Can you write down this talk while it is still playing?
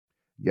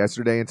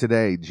Yesterday and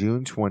Today,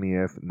 June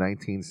 20th,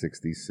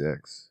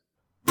 1966.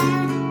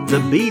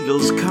 The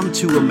Beatles Come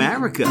to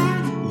America.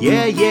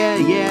 Yeah, yeah,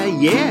 yeah,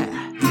 yeah.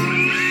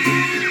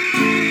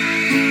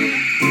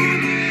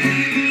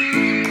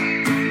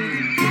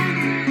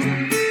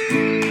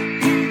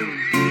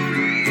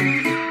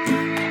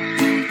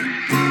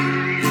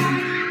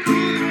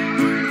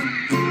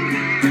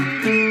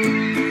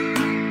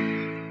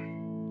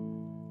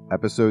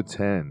 Episode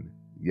 10,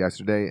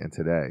 Yesterday and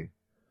Today.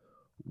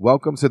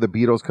 Welcome to the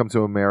Beatles Come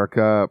to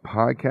America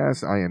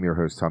podcast. I am your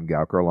host, Tom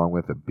Gauker, along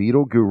with the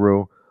Beatle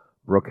guru,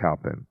 Brooke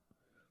Halpin.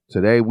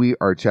 Today we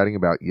are chatting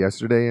about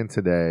Yesterday and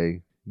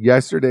Today.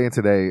 Yesterday and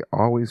Today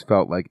always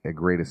felt like a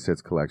greatest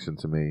hits collection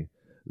to me.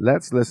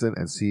 Let's listen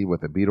and see what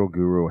the Beatle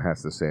guru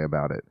has to say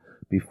about it.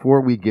 Before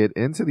we get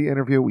into the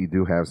interview, we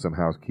do have some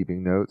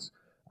housekeeping notes.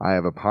 I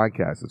have a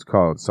podcast. It's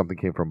called Something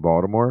Came from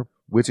Baltimore,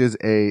 which is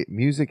a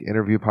music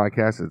interview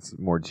podcast. It's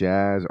more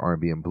jazz,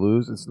 R&B, and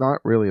blues. It's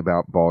not really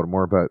about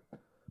Baltimore, but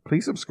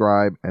please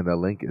subscribe, and the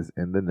link is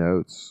in the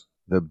notes.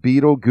 The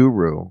Beatle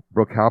guru,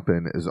 Brooke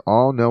Halpin, is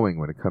all-knowing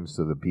when it comes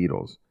to the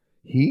Beatles.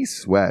 He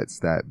sweats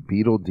that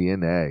Beatle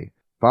DNA.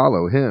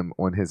 Follow him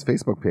on his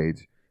Facebook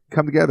page.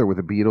 Come Together with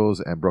the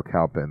Beatles and Brooke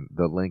Halpin.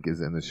 The link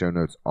is in the show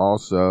notes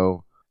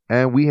also.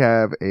 And we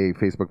have a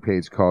Facebook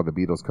page called The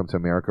Beatles Come to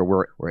America,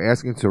 where we're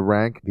asking to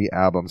rank the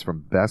albums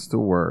from best to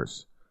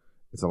worst.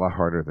 It's a lot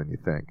harder than you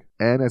think.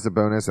 And as a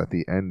bonus, at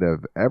the end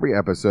of every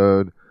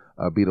episode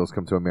of Beatles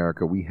Come to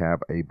America, we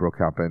have a Brooke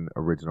Halpin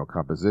original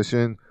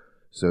composition.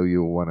 So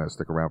you'll want to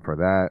stick around for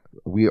that.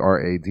 We are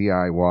a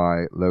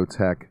DIY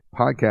low-tech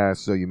podcast,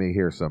 so you may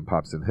hear some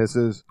pops and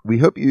hisses. We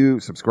hope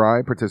you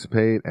subscribe,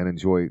 participate, and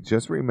enjoy.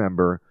 Just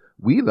remember,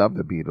 we love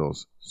the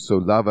Beatles, so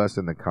love us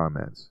in the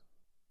comments.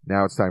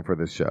 Now it's time for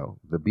this show.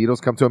 The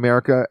Beatles Come to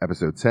America,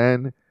 Episode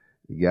 10,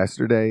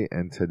 Yesterday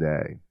and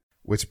Today.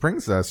 Which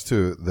brings us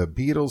to The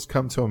Beatles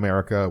Come to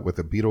America with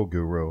the Beatle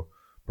guru,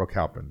 Brooke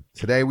Halpin.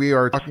 Today we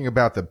are talking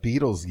about the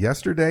Beatles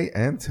Yesterday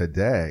and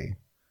Today.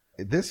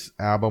 This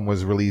album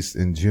was released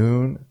in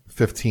June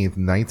 15th,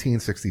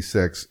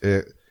 1966.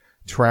 It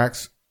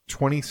tracks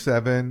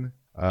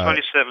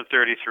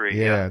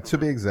 2733. Yeah, to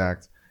be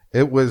exact.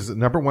 It was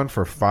number one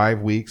for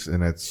 5 weeks,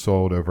 and it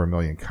sold over 1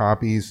 million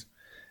copies.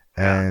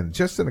 And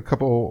just in a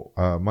couple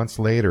months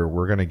later,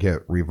 we're going to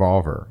get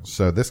Revolver.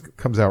 So this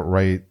comes out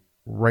right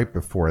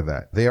before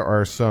that. There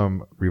are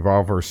some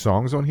Revolver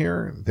songs on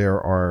here.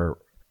 There are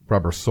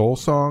Rubber Soul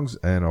songs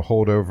and a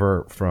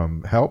holdover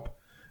from Help,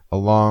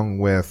 along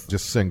with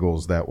just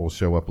singles that will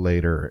show up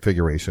later,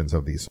 figurations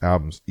of these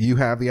albums. You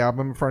have the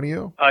album in front of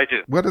you? I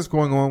do. What is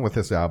going on with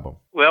this album?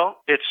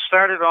 Well, it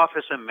started off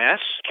as a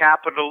mess.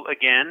 Capitol,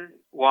 again,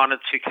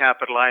 wanted to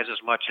capitalize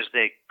as much as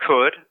they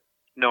could,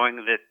 knowing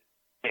that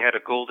they had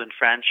a golden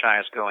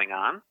franchise going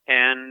on.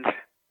 And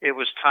it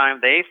was time,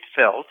 they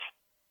felt,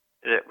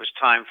 that it was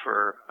time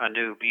for a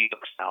new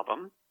Beatles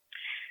album,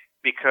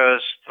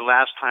 because the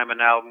last time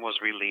an album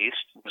was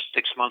released was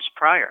 6 months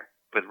prior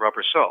with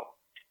Rubber Soul.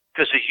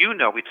 Because as you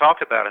know, we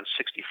talked about in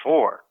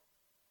 64,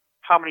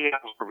 how many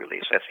albums were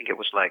released? I think it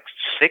was like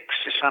 6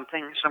 or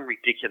something, some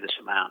ridiculous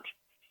amount.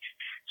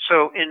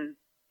 So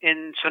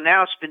so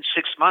now it's been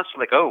 6 months,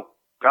 like, oh,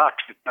 gosh,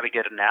 we've got to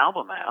get an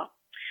album out.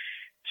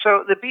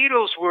 So the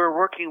Beatles were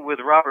working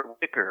with Robert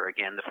Wicker,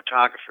 again, the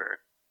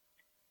photographer.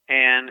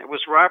 And it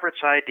was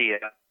Robert's idea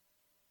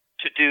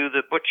to do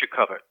the Butcher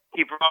cover.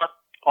 He brought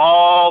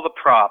all the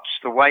props,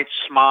 the white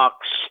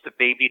smocks, the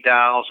baby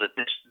dolls,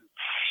 the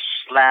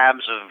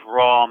slabs of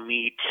raw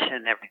meat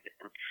and everything.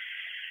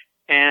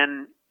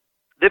 And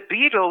the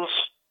Beatles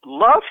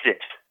loved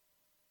it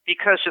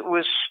because it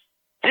was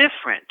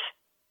different.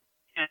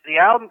 And the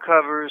album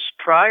covers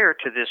prior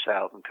to this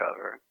album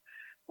cover,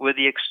 with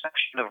the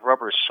exception of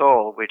Rubber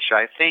Soul, which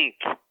I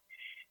think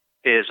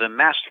is a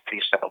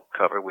masterpiece album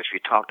cover, which we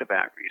talked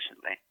about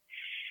recently,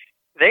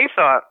 they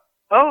thought,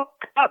 oh,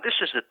 God, this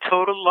is a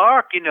total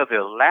lark. You know,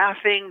 they're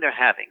laughing, they're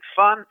having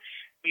fun.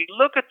 You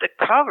look at the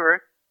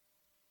cover,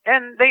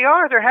 and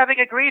they're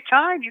having a great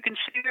time. You can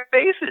see their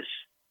faces.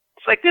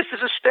 It's like, this is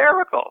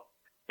hysterical.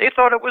 They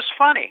thought it was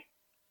funny.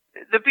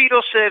 The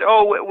Beatles said,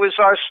 oh, it was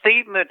our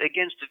statement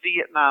against the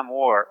Vietnam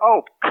War.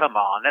 Oh, come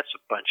on, that's a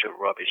bunch of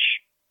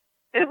rubbish.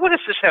 And what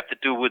does this have to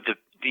do with the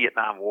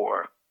Vietnam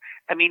War?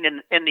 I mean,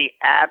 in the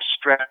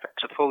abstract, I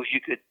suppose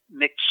you could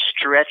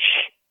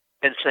stretch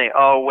and say,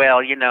 oh,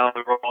 well, you know,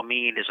 the raw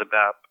meat is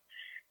about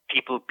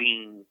people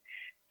being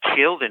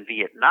killed in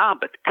Vietnam,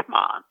 but come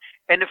on.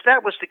 And if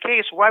that was the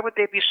case, why would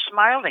they be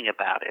smiling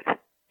about it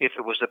if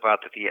it was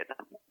about the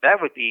Vietnam War?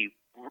 That would be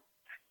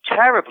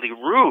terribly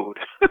rude.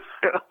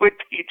 It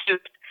would be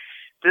just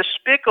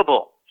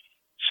despicable.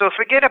 So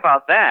forget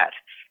about that.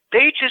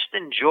 They just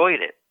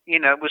enjoyed it. You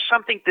know, it was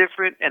something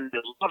different, and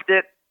they loved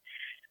it.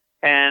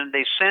 And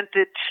they sent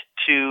it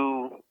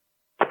to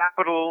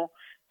Capitol.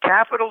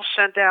 Capitol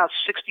sent out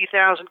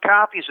 60,000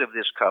 copies of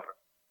this cover.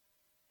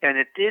 And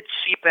it did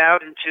seep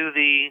out into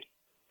the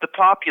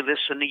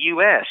populace in the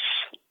U.S.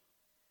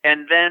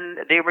 And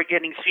then they were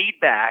getting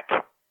feedback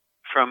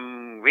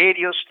from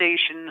radio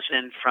stations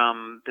and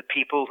from the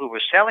people who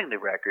were selling the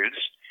records.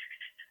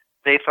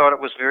 They thought it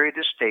was very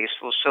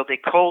distasteful, so they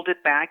called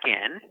it back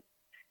in.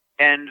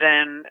 And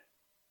then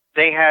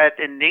they had,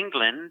 in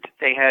England,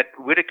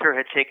 Whitaker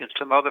had taken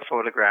some other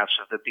photographs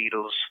of the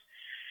Beatles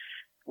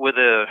with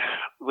a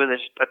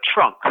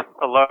trunk,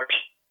 a large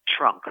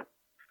trunk.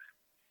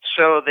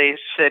 So they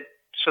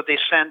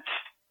sent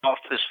off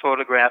this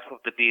photograph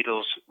of the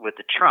Beatles with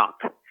the trunk,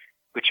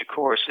 which of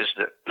course is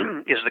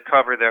the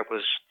cover that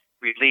was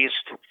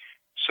released.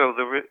 So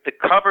the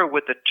cover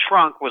with the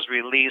trunk was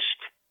released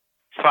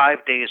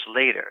 5 days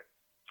later.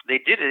 They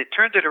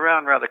turned it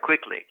around rather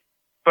quickly.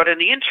 But in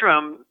the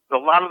interim, a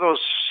lot of those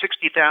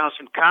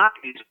 60,000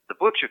 copies of the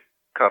Butcher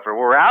cover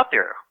were out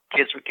there.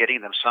 Kids were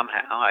getting them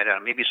somehow. I don't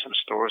know, maybe some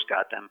stores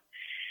got them.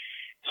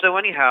 So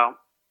anyhow,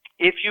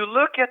 if you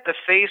look at the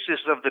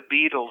faces of the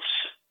Beatles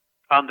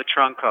on the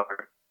trunk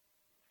cover,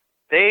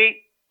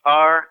 they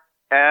are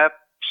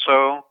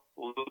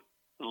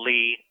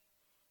absolutely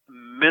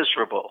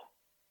miserable.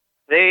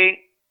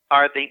 They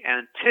are the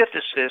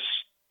antithesis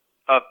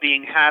of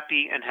being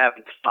happy and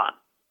having fun.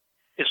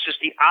 It's just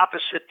the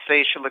opposite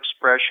facial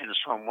expressions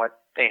from what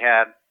they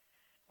had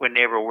when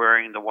they were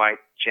wearing the white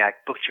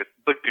butcher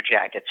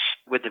jackets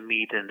with the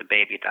meat and the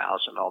baby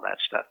dolls and all that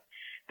stuff.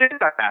 They're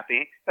not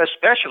happy,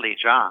 especially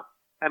John.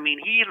 I mean,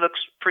 he looks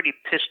pretty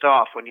pissed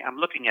off I'm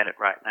looking at it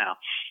right now.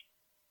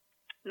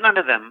 None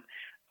of them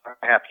are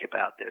happy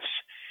about this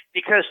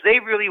because they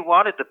really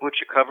wanted the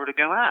Butcher cover to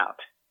go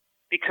out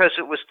because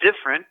it was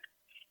different,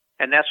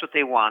 and that's what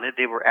they wanted.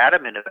 They were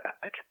adamant about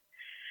it,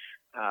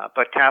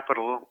 but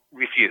Capitol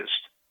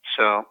refused.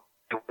 So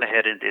they went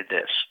ahead and did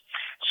this.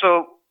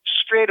 So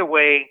straight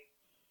away,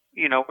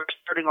 we're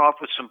starting off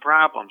with some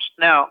problems.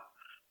 Now,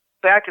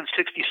 back in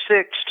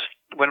 '66,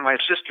 when my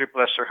sister,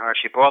 bless her heart,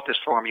 she bought this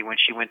for me when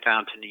she went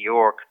down to New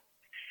York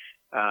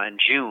in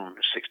June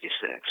of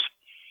 '66.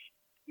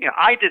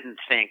 I didn't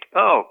think,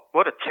 oh,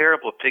 what a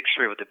terrible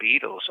picture of the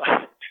Beatles.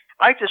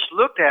 I just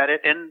looked at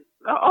it and,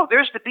 oh,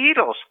 there's the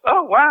Beatles.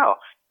 Oh, wow.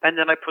 And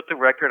then I put the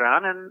record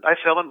on and I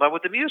fell in love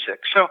with the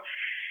music. So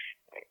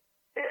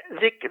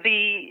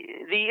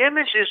the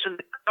images and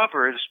the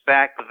covers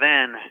back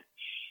then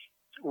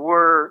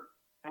were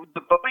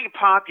the boring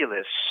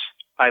populace,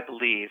 I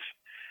believe.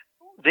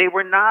 They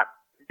were not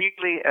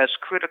really as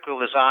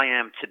critical as I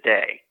am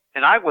today.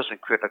 And I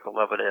wasn't critical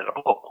of it at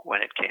all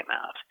when it came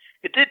out.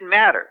 It didn't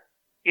matter.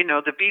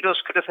 The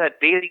Beatles could have had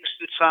bathing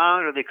suits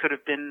on, or they could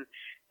have been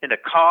in a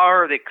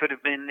car, or they could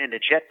have been in a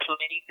jet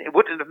plane. It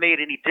wouldn't have made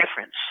any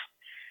difference.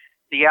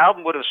 The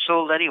album would have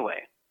sold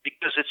anyway,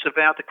 because it's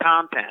about the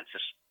contents.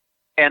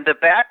 And the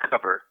back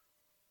cover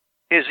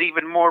is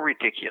even more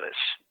ridiculous.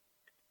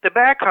 The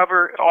back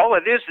cover, all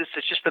it is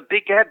it's just a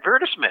big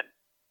advertisement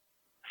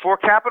for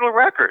Capitol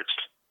Records.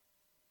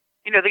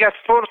 They got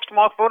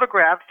small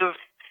photographs of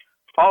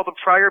all the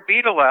prior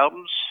Beatle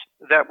albums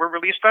that were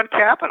released on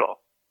Capitol.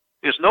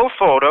 There's no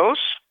photos.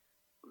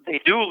 They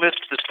do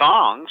list the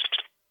songs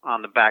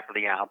on the back of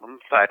the album,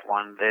 side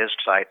 1 this,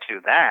 side 2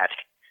 that.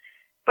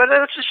 But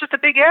it's just a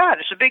big ad.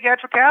 It's a big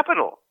ad for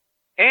Capitol.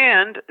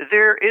 And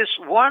there is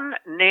one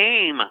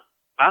name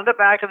on the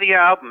back of the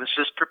album. It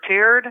says,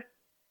 prepared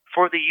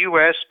for the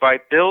U.S. by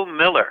Bill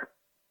Miller.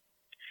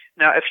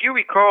 Now, if you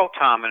recall,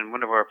 Tom, in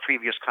one of our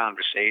previous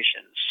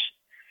conversations,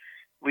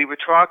 we were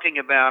talking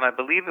about, I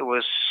believe it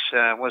was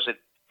it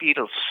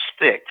Beatles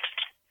Stick,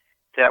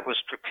 that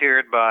was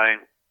prepared by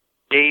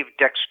Dave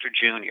Dexter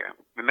Jr.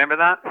 Remember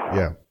that?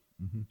 Yeah.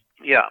 Mm-hmm.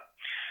 Yeah.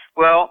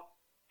 Well,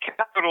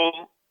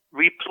 Capitol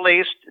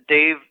replaced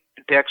Dave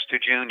Dexter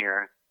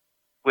Jr.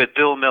 with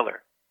Bill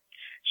Miller.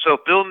 So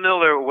Bill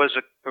Miller was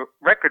a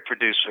record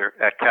producer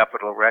at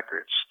Capitol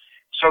Records.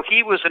 So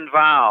he was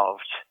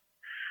involved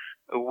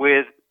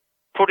with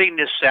putting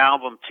this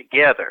album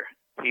together.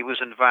 He was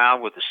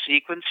involved with the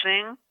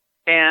sequencing.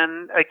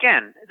 And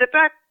again, the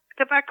back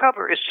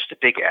cover is just a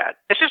big ad.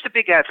 It's just a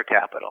big ad for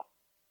Capitol.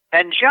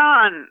 And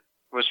John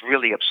was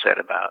really upset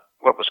about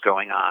what was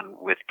going on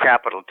with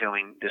Capitol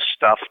doing this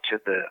stuff to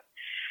to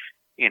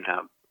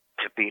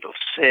Beatles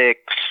 6,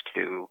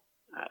 to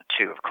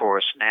of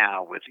course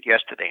now with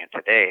Yesterday and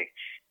Today.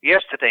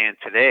 Yesterday and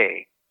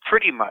Today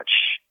pretty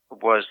much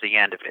was the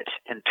end of it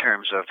in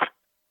terms of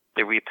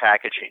the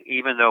repackaging,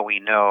 even though we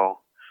know,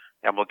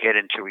 and we'll get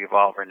into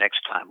Revolver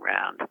next time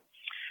round.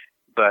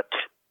 But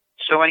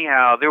so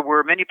anyhow, there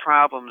were many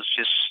problems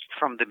just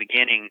from the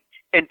beginning.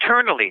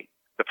 Internally,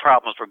 the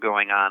problems were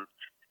going on.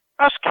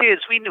 Us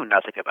kids, we knew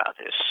nothing about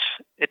this.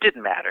 It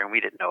didn't matter, and we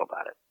didn't know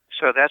about it.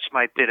 So that's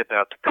my bit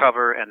about the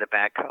cover and the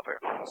back cover.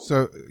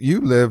 So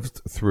you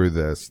lived through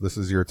this. This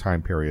is your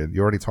time period.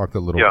 You already talked a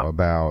little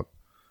about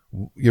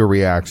your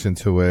reaction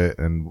to it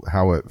and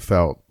how it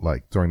felt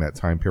like during that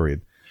time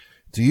period.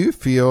 Do you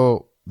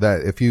feel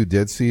that if you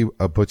did see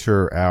a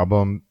Butcher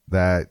album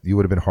that you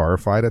would have been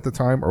horrified at the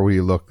time, or would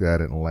you look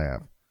at it and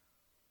laugh?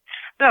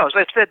 No, as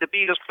I said, the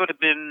Beatles could have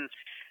been,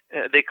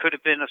 they could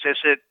have been, as I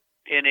said,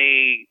 in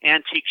a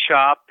antique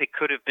shop. They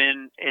could have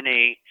been in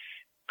a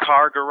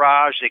car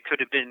garage. They could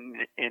have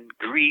been in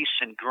grease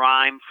and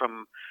grime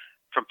from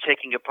from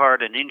taking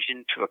apart an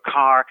engine to a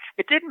car.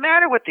 It didn't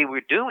matter what they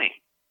were doing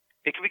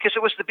because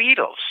it was the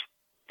Beatles.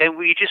 And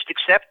we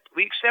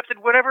accepted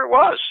whatever it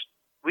was.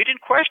 We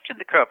didn't question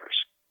the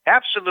covers.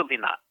 Absolutely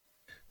not.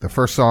 The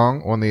first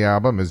song on the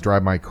album is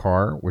Drive My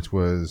Car, which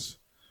was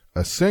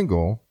a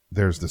single.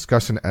 There's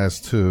discussion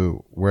as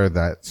to where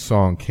that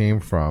song came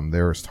from.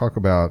 There was talk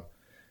about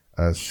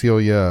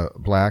Celia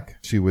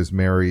Black. She was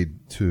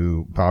married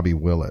to Bobby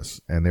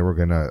Willis, and they were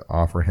going to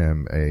offer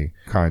him a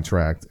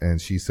contract, and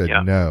she said,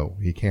 no,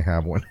 he can't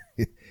have one,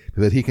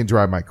 that he can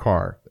drive my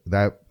car.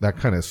 That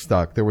kind of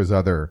stuck. There was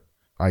other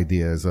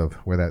ideas of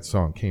where that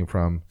song came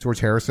from.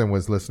 George Harrison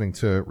was listening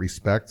to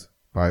Respect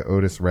by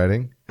Otis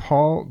Redding.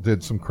 Paul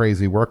did some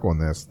crazy work on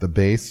this. The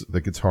bass,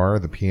 the guitar,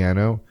 the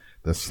piano,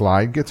 the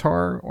slide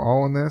guitar,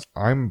 all on this.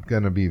 I'm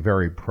going to be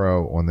very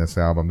pro on this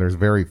album. There's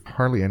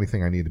hardly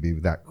anything I need to be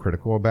that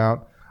critical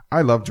about.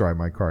 I love Drive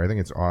My Car. I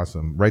think it's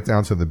awesome. Right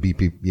down to the beep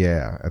beep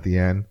yeah at the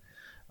end.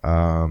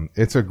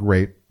 It's a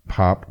great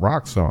pop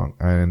rock song,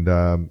 and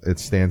it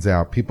stands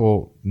out.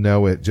 People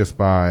know it just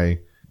by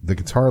the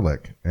guitar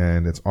lick,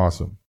 and it's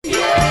awesome.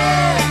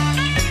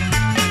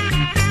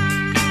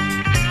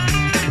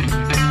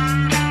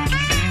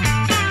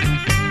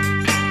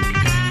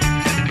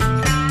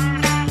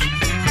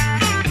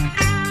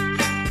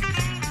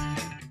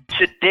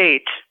 To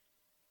date,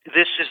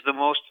 this is the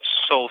most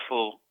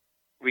soulful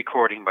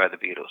recording by the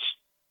Beatles.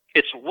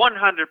 It's 100%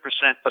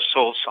 a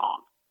soul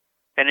song.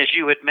 And as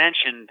you had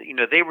mentioned,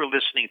 they were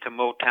listening to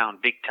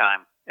Motown big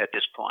time at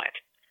this point.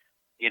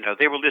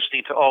 They were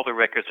listening to all the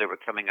records that were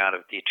coming out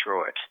of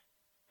Detroit.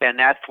 And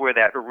that's where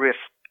that riff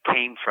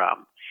came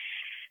from.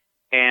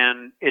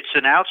 And it's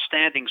an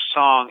outstanding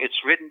song.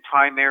 It's written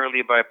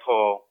primarily by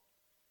Paul,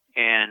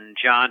 and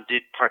John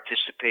did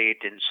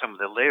participate in some of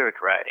the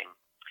lyric writing.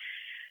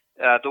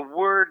 The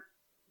word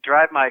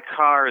drive my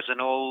car is an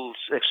old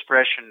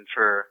expression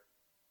for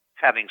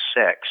having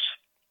sex.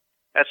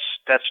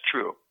 That's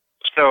true.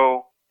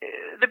 So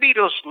the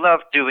Beatles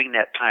loved doing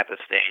that type of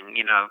thing,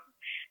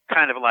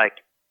 kind of like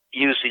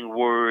using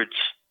words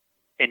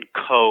in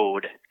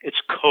code.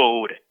 It's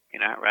code,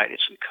 right?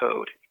 It's in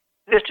code.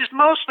 This is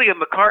mostly a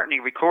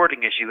McCartney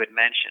recording, as you had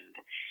mentioned.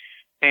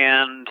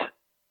 And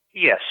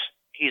yes,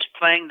 he's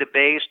playing the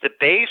bass. The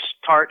bass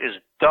part is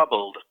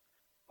doubled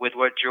with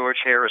what George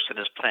Harrison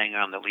is playing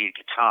on the lead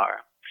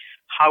guitar.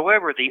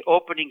 However, the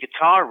opening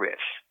guitar riff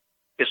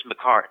is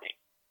McCartney.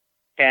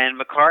 And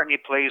McCartney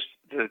plays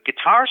the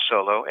guitar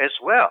solo as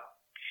well.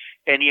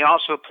 And he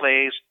also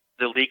plays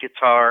the lead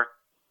guitar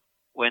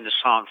when the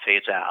song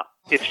fades out.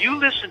 If you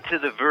listen to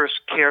the verse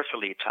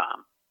carefully,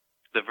 Tom,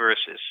 the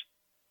verses,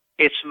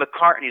 it's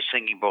McCartney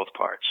singing both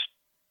parts.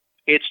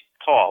 It's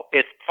Paul.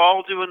 It's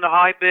Paul doing the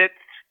high bit,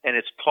 and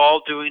it's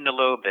Paul doing the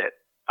low bit.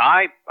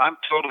 I'm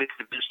totally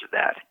convinced of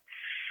that.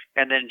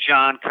 And then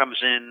John comes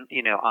in,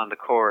 on the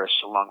chorus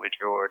along with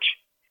George.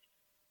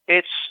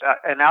 It's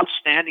an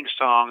outstanding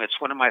song. It's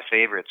one of my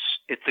favorites.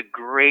 It's a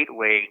great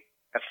way,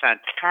 a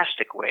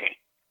fantastic way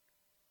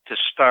to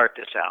start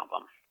this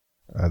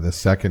album. The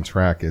second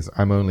track is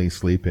I'm Only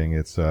Sleeping.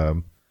 It's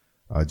a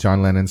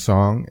John Lennon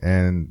song,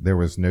 and there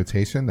was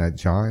notation that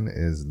John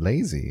is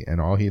lazy,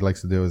 and all he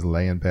likes to do is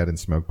lay in bed and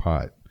smoke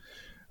pot.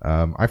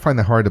 I find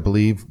that hard to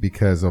believe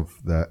because of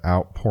the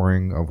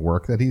outpouring of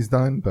work that he's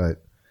done,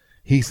 but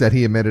he said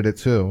he admitted it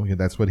too.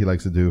 That's what he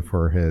likes to do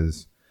for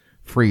his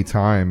free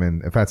time.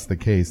 And if that's the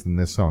case, then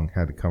this song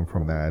had to come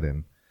from that.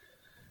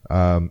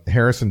 And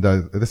Harrison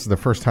this is the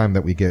first time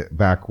that we get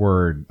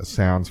backward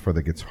sounds for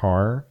the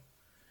guitar.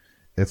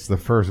 It's the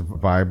first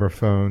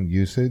vibraphone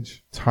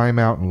usage. Time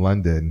Out in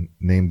London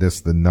named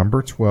this the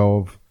number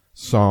 12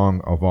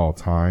 song of all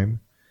time.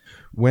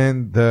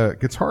 When the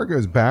guitar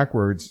goes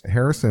backwards,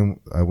 Harrison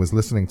was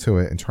listening to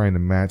it and trying to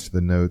match the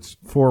notes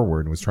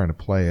forward and was trying to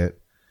play it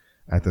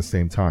at the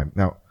same time.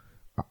 Now,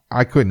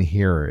 I couldn't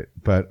hear it,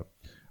 but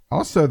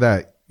also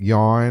that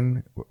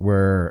yawn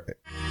where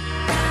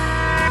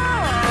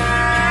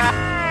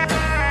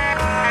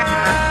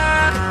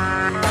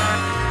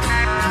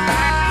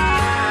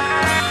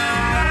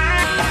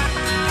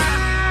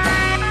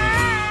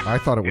I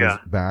thought it was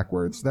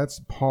backwards. That's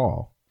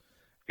Paul.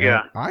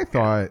 Yeah. And I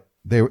thought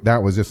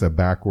that was just a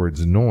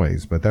backwards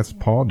noise, but that's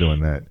Paul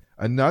doing that.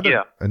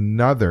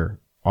 Another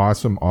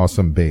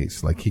awesome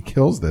bass. Like, he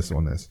kills this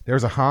on this.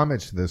 There's a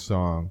homage to this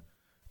song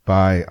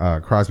by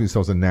Crosby,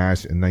 Stills and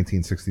Nash in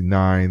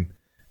 1969.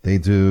 They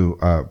do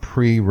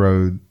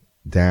Pre-Road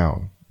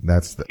Down.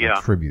 That's the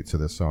tribute to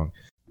this song.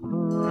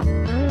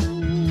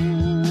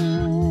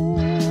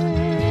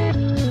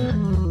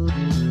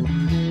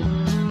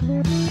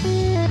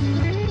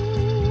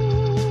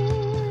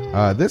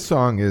 This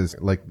song is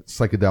like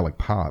psychedelic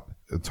pop.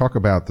 Talk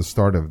about the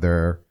start of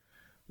their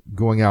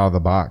going out of the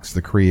box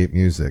to create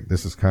music.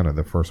 This is kind of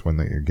the first one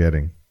that you're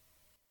getting.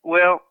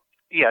 Well,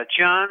 yeah,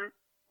 John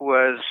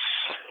was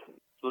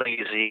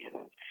lazy.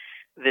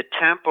 The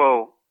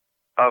tempo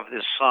of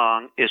this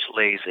song is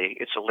lazy.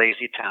 It's a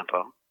lazy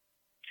tempo.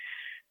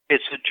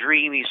 It's a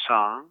dreamy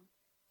song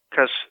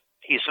because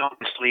he's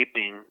only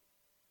sleeping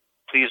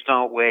Please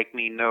don't wake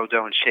me, no,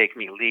 don't shake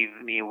me, leave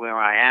me where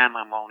I am,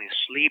 I'm only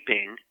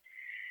sleeping.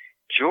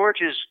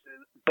 George's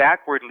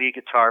backward lead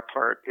guitar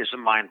part is a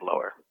mind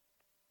blower.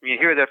 When you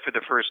hear that for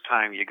the first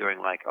time, you're going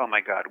like, oh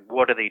my God,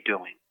 what are they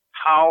doing?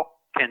 How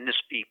can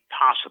this be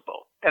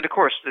possible? And of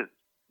course,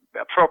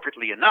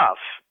 appropriately enough,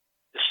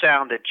 the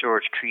sound that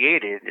George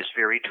created is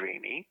very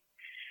dreamy.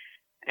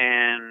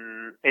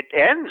 And it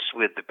ends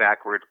with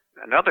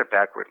another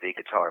backward lead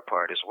guitar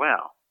part as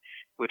well,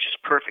 which is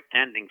perfect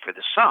ending for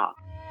the song.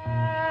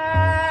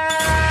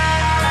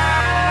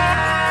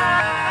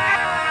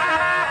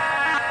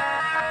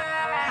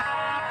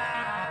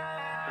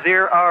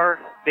 There are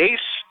bass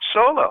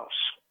solos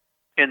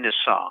in this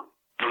song.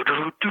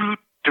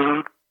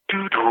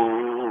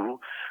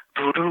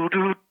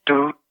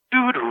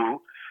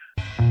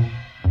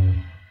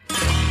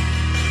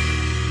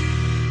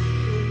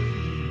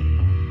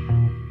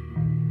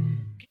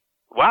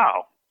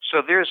 Wow.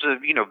 So there's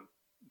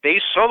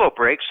bass solo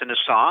breaks in a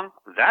song.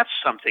 That's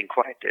something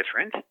quite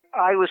different.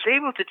 I was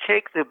able to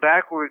take the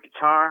backward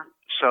guitar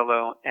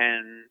solo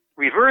and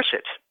reverse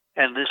it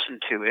and listen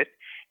to it.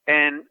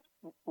 And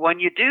when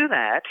you do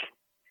that,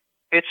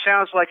 it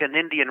sounds like an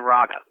Indian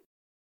raga.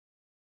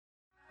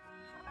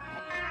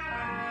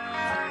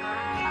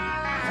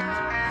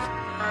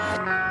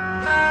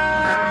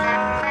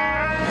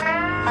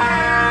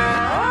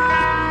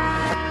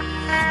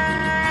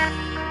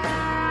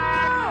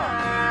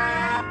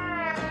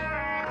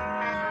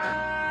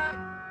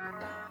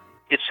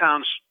 It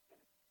sounds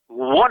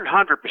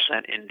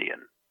 100% Indian,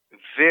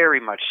 very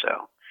much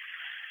so,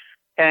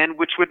 and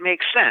which would make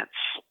sense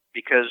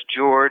because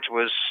George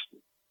was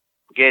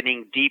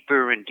getting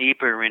deeper and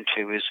deeper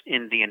into his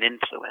Indian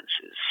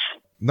influences.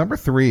 Number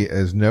 3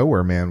 is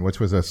Nowhere Man, which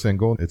was a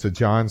single. It's a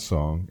John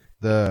song.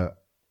 The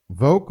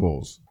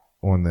vocals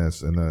on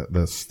this and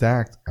the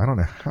stacked, I don't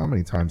know how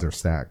many times they're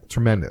stacked.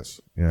 Tremendous,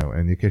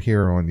 and you could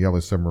hear on Yellow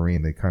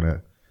Submarine, they kind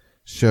of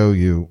show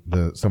you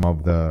some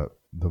of the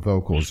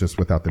vocals just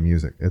without the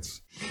music.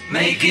 It's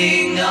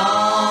making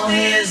all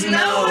his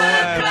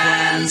nowhere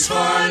plans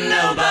for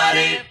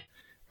nobody.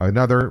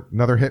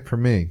 Another hit for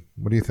me.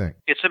 What do you think?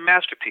 It's a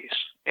masterpiece.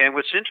 And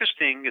what's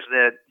interesting is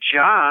that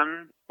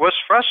John was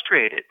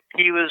frustrated.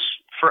 He was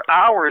for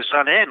hours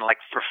on end, like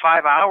for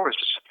 5 hours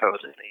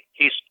supposedly.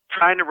 He's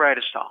trying to write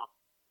a song.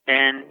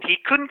 And he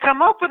couldn't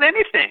come up with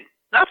anything.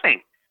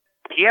 Nothing.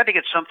 He had to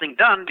get something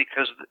done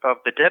because of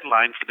the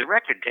deadline for the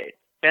record date.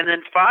 And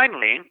then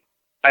finally,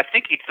 I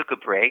think he took a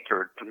break,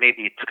 or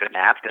maybe he took a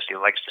nap because he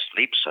likes to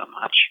sleep so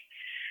much.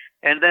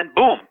 And then,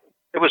 boom,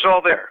 it was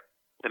all there.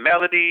 The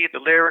melody, the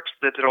lyrics,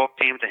 that it all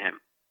came to him.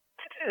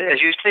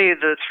 As you say,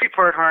 the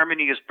 3-part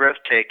harmony is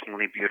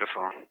breathtakingly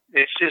beautiful.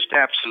 It's just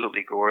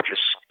absolutely gorgeous.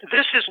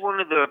 This is one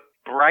of the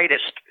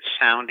brightest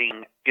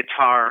sounding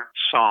guitar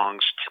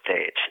songs to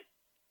date.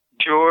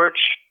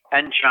 George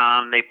and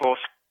John, they both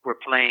were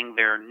playing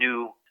their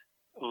new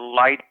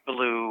light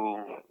blue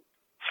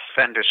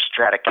Fender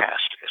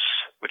Stratocasters,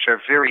 which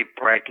are very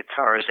bright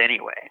guitars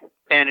anyway.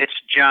 And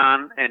it's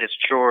John and it's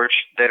George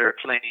that are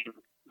playing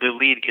the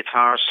lead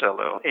guitar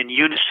solo in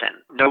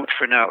unison, note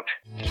for note.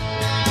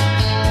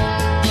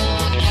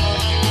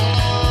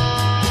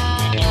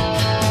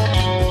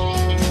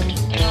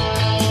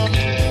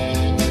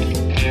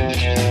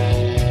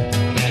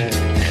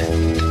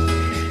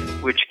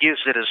 Which gives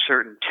it a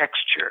certain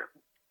texture.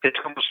 It's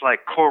almost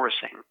like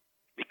chorusing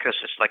because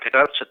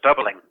it's a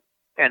doubling.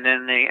 And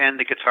then they end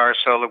the guitar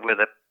solo with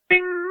a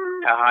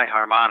bing, a high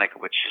harmonic,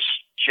 which is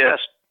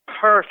just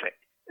perfect.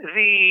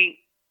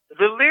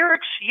 The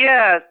lyrics,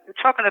 yeah,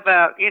 talking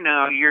about,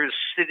 you're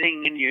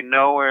sitting in your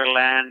nowhere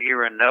land,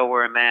 you're a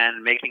nowhere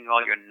man, making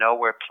all your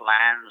nowhere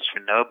plans for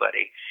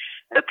nobody.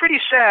 A pretty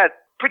sad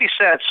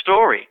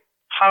story.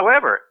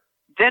 However,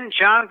 then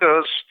John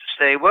goes to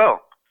say,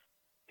 well,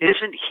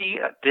 isn't he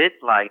a bit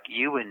like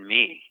you and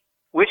me?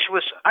 Which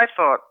was, I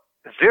thought,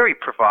 very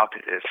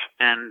provocative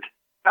and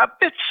a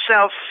bit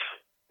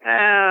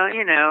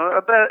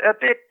a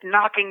bit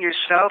knocking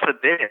yourself a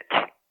bit,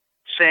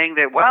 saying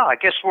that, well, I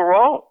guess we're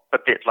all a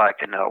bit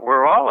like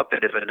we're all a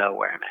bit of a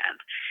nowhere man.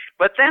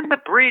 But then the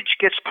bridge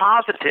gets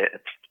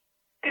positive.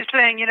 It's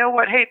saying, you know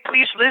what, hey,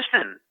 please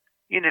listen.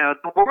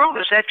 The world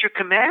is at your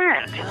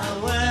command.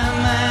 Nowhere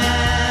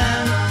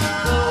man,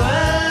 the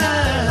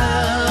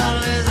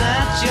world is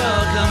at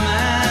your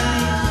command.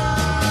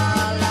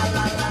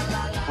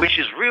 Which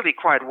is really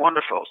quite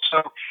wonderful.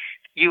 So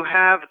you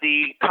have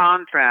the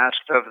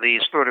contrast of the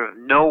sort of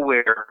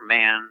nowhere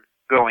man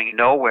going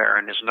nowhere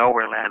in his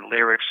nowhere land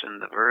lyrics in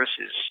the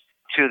verses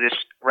to this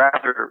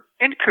rather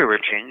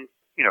encouraging,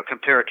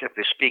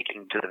 comparatively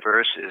speaking, to the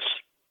verses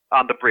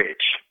on the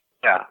bridge.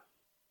 Yeah.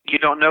 You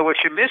don't know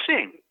what you're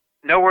missing.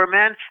 Nowhere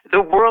man,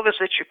 the world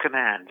is at your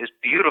command. There's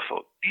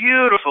beautiful,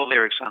 beautiful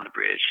lyrics on the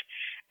bridge.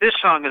 This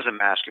song is a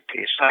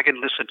masterpiece. I can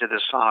listen to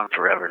this song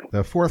forever.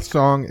 The 4th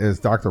song is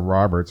Dr.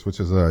 Roberts, which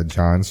is a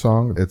John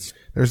song.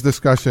 There's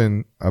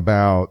discussion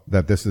about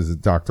that this is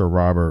Dr.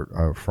 Robert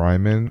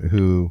Fryman,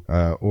 who,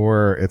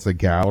 or it's a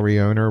gallery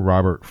owner,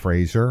 Robert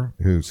Fraser,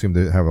 who seemed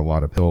to have a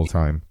lot of pill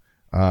time.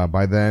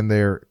 By then,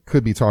 they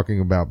could be talking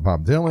about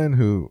Bob Dylan,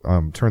 who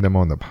turned them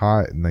on the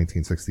pot in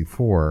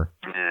 1964.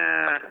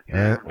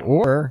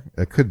 Or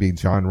it could be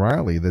John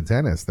Riley, the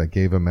dentist, that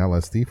gave him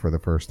LSD for the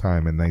first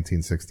time in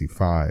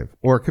 1965.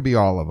 Or it could be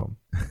all of them.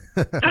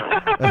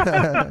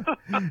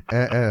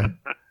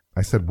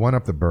 I said one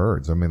up the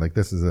birds. I mean, like,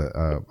 this is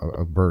a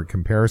bird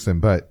comparison,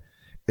 but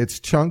it's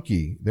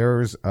chunky.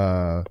 There's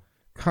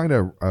kind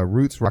of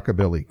roots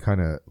rockabilly,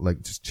 kind of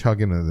like just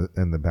chugging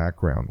in the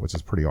background, which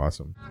is pretty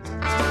awesome.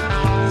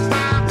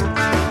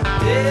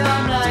 Day or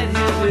night,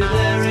 he'll be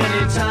there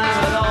anytime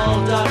at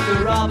all,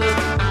 Dr. Robert.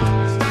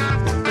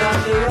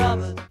 Dr.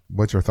 Robert.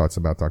 What's your thoughts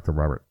about Dr.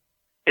 Robert?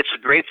 It's a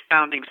great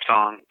sounding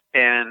song,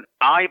 and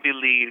I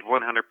believe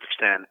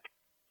 100%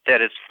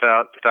 that it's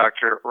about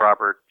Dr.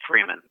 Robert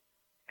Freeman.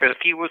 Because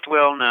he was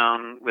well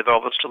known with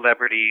all the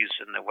celebrities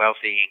and the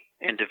wealthy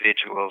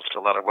individuals, a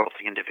lot of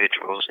wealthy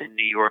individuals in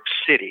New York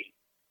City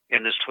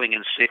in the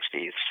swinging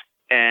 60s.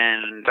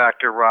 And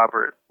Dr.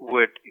 Robert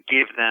would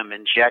give them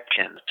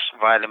injections,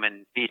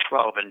 vitamin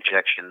B12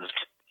 injections,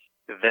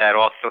 that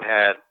also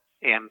had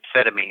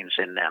amphetamines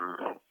in them,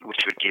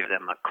 which would give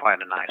them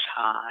quite a nice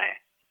high.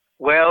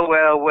 Well,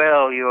 well,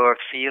 well, you're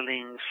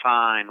feeling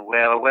fine.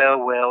 Well, well,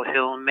 well,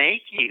 he'll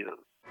make you.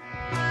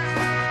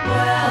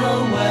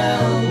 Well,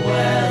 well,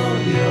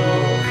 well,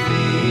 you're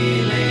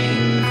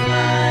feeling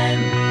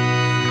fine.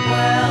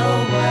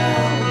 Well,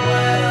 well,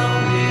 well,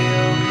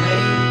 he'll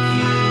make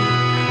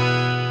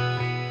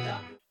you.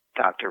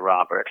 Dr.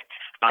 Robert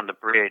on the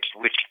bridge,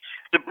 which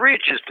the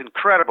bridge is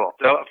incredible.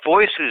 The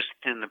voices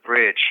in the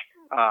bridge,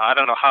 I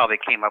don't know how they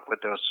came up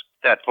with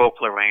that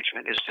vocal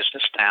arrangement is just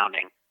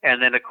astounding. And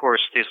then, of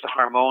course, there's the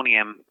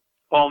harmonium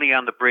only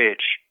on the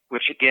bridge,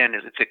 which again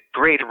it's a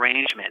great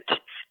arrangement.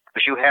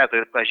 Because you have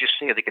as you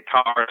say, the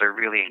guitars are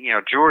really,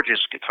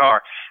 George's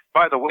guitar.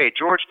 By the way,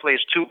 George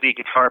plays two lead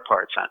guitar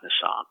parts on the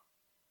song.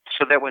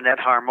 So that when that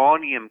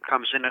harmonium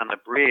comes in on the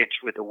bridge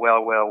with the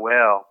well, well,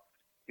 well,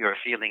 you're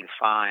feeling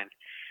fine,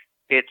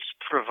 it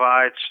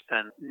provides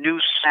a new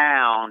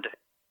sound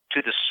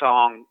to the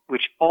song,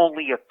 which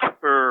only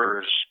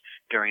occurs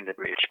during the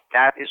bridge.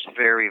 That is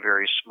very,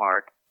 very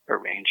smart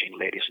arranging,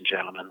 ladies and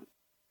gentlemen.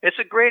 It's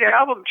a great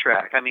album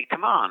track. I mean,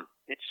 come on.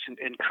 It's an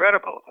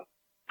incredible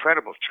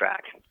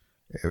track.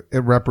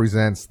 It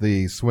represents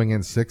the swinging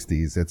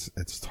 60s.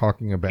 It's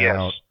talking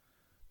about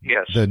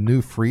yes. The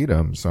new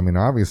freedoms. I mean,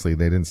 obviously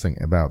they didn't sing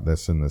about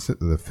this in the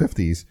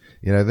 50s.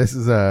 This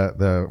is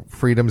the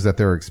freedoms that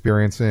they're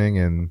experiencing,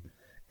 and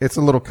it's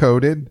a little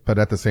coded, but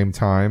at the same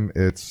time,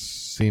 it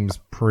seems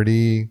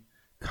pretty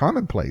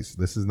commonplace.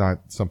 This is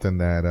not something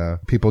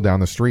that people down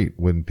the street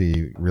wouldn't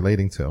be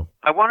relating to.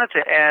 I wanted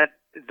to add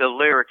the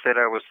lyric that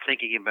I was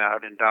thinking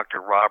about in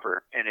Dr.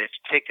 Robert, and it's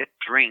take a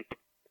drink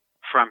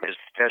from his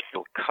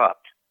special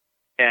cup.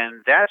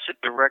 And that's a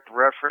direct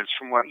reference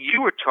from what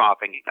you were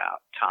talking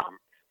about, Tom.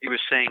 You were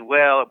saying,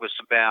 well, it was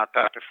about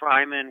Dr.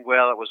 Freeman.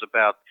 Well, it was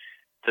about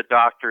the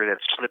doctor that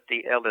slipped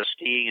the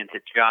LSD into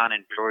John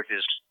and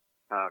George's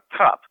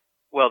cup.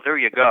 Well, there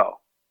you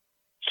go.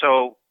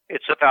 So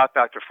it's about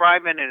Dr.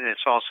 Freeman, and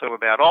it's also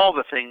about all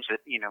the things that,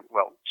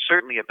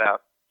 certainly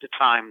about the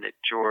time that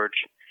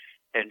George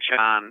and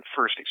John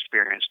first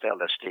experienced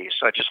LSD.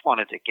 So I just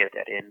wanted to get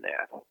that in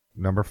there.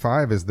 Number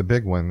 5 is the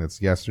big one.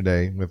 It's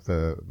Yesterday with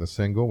the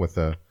single with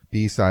the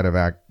B-side of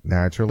Act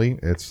Naturally.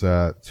 It's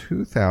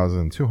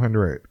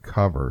 2,200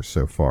 covers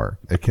so far.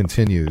 It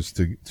continues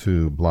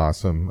to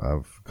blossom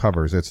of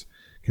covers. It's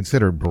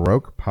considered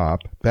Baroque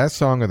pop, best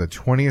song of the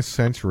 20th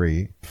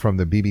century from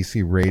the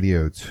BBC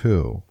Radio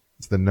 2.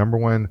 It's the number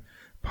 1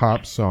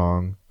 pop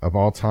song of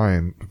all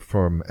time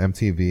from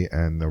MTV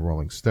and the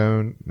Rolling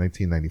Stone,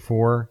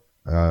 1994.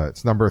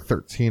 It's number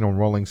 13 on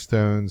Rolling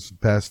Stone's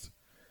best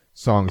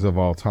songs of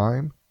all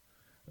time.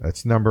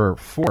 It's number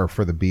 4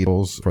 for the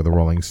Beatles, for the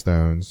Rolling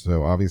Stones.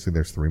 So obviously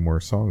there's 3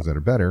 more songs that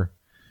are better.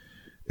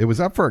 It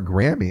was up for a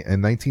Grammy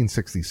in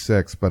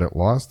 1966, but it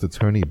lost to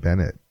Tony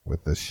Bennett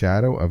with The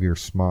Shadow of Your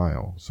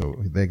Smile. So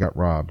they got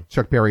robbed.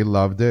 Chuck Berry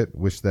loved it,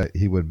 wished that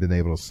he would have been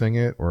able to sing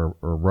it or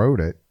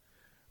wrote it.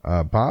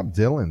 Bob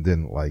Dylan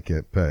didn't like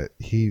it, but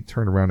he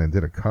turned around and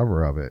did a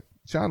cover of it.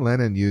 John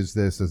Lennon used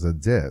this as a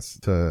diss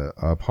to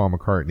Paul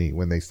McCartney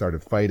when they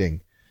started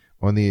fighting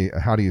on the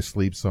How Do You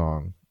Sleep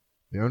song.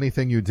 The only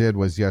thing you did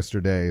was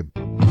Yesterday.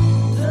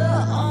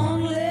 The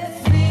only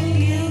thing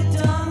you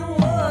done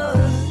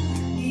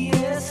was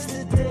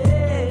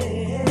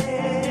yesterday.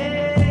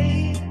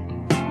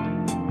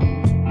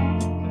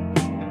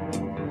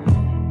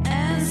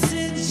 And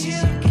since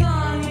you've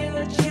gone,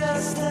 you're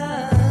just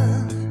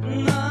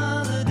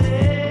another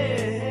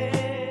day.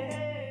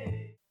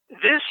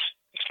 This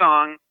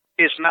song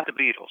is not the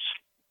Beatles.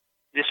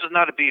 This is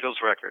not a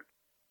Beatles record.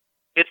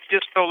 It's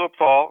just solo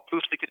Paul,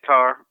 acoustic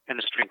guitar, and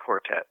a string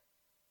quartet.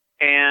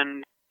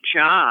 And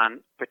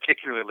John,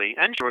 particularly,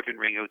 and George and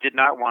Ringo, did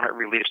not want it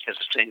released as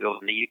a single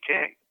in the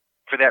UK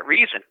for that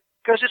reason,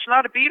 because it's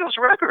not a Beatles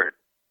record.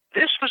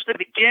 This was the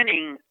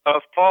beginning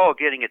of Paul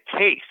getting a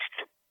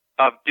taste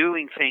of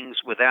doing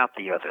things without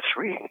the other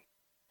 3,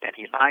 and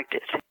he liked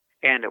it,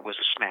 and it was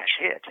a smash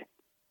hit.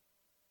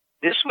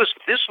 This was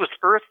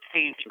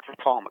earth-changing for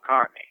Paul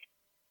McCartney,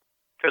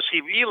 because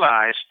he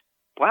realized,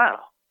 wow,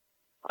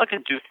 I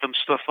can do some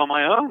stuff on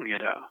my own, you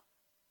know.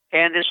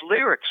 And his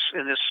lyrics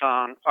in this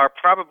song are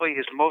probably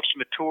his most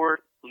mature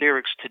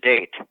lyrics to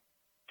date.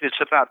 It's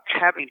about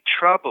having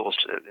troubles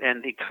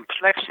and the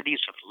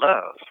complexities of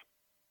love.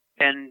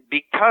 And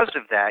because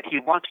of that, he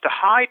wants to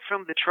hide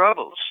from the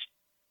troubles.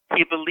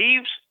 He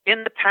believes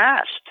in the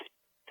past.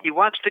 He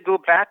wants to go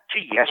back to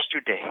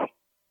yesterday,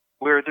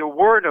 where there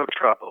were no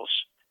troubles,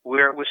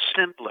 where it was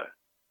simpler.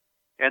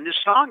 And this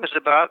song is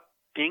about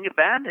being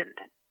abandoned.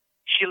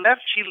 She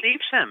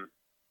leaves him,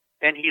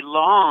 and he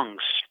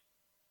longs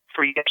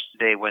for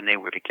yesterday when they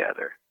were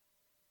together.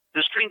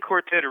 The string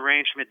quartet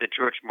arrangement that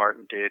George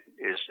Martin did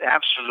is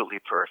absolutely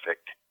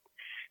perfect.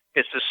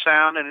 It's a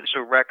sound and it's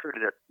a record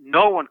that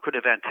no one could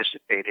have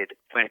anticipated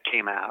when it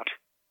came out.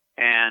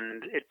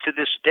 And to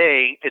this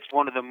day, it's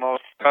one of the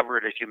most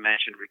covered, as you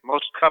mentioned,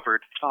 most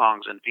covered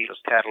songs in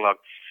Beatles catalog.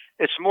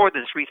 It's more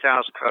than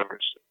 3,000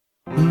 covers.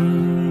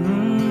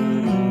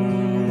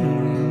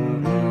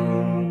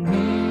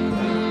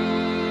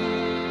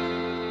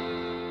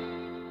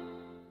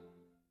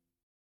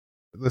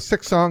 The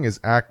sixth song is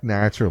Act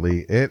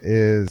Naturally. It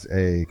is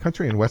a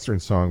country and western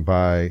song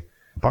by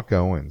Buck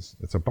Owens.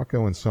 It's a Buck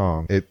Owens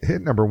song. It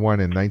hit number 1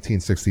 in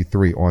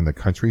 1963 on the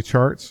country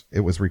charts.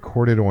 It was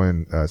recorded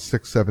on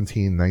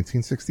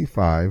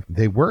 6/17/1965.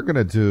 They were going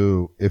to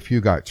do If You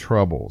Got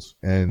Troubles,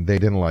 and they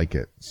didn't like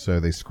it, so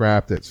they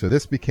scrapped it. So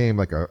this became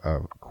like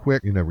a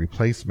quick,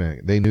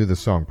 replacement. They knew the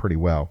song pretty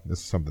well. This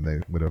is something they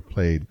would have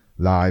played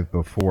live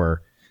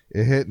before.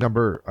 It hit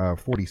number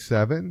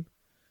 47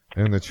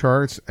 in the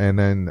charts, and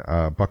then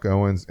Buck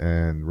Owens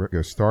and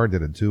Ringo Starr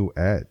did a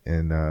duet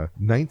in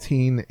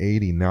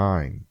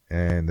 1989,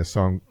 and the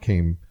song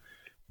came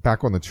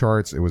back on the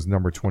charts. It was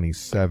number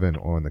 27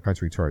 on the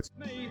country charts.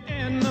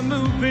 In the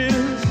movies,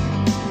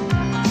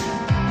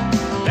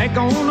 they're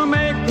gonna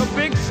make a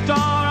big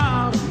star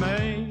out of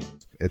me.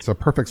 It's a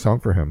perfect song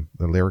for him.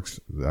 The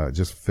lyrics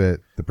just fit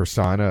the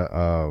persona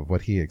of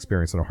what he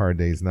experienced on A Hard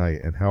Day's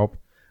Night and Help.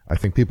 I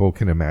think people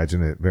can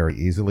imagine it very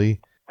easily.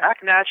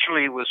 Act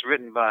Naturally was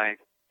written by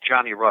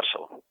Johnny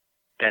Russell,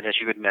 and as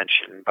you had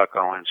mentioned, Buck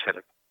Owens had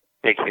a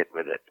big hit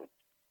with it.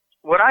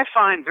 What I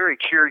find very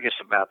curious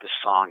about this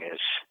song is,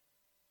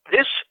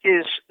 this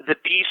is the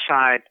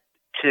B-side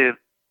to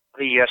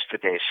the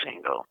Yesterday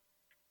single.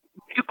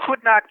 You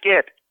could not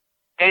get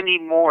any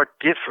more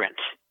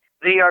different.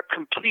 They are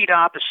complete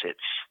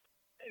opposites.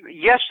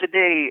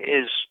 Yesterday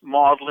is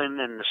maudlin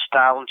and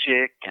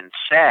nostalgic and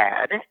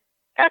sad.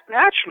 Act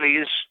Naturally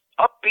is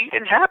upbeat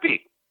and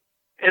happy.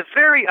 A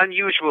very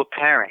unusual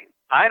pairing.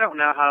 I don't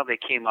know how they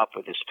came up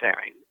with this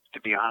pairing,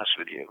 to be honest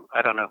with you.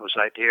 I don't know whose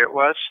idea it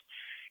was.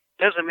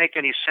 It doesn't make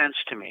any sense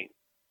to me.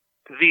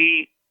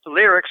 The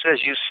lyrics,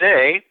 as you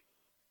say,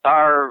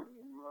 are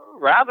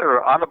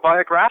rather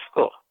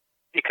autobiographical,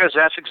 because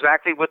that's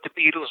exactly what the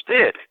Beatles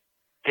did.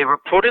 They were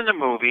put in the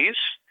movies,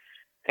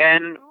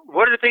 and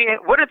what did they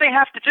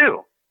have to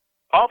do?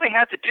 All they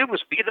had to do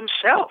was be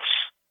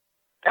themselves.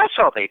 That's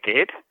all they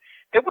did.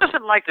 It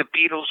wasn't like the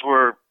Beatles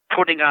were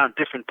putting on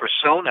different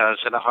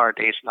personas in A Hard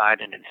Day's Night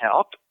and in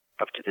Help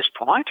up to this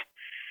point.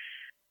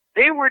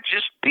 They were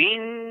just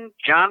being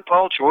John,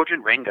 Paul, George,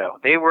 and Ringo.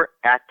 They were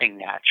acting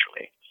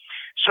naturally.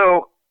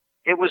 So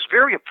it was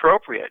very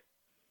appropriate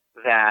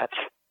that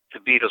the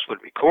Beatles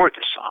would record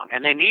this song,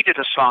 and they needed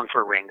a song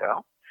for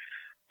Ringo,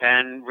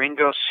 and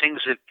Ringo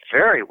sings it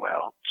very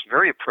well. It's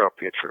very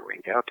appropriate for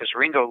Ringo, because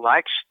Ringo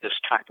likes this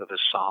type of a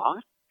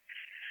song.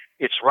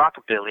 It's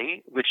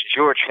rockabilly, which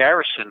George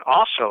Harrison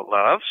also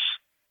loves.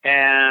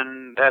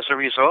 And as a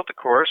result, of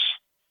course,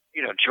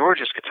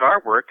 George's guitar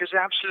work is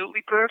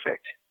absolutely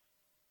perfect.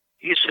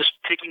 He's just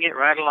taking it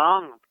right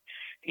along.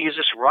 He's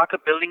just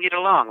rockabillying it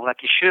along like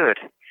he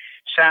should.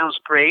 Sounds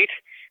great.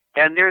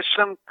 And there's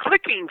some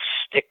clicking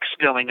sticks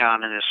going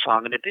on in this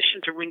song. In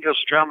addition to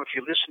Ringo's drum, if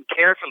you listen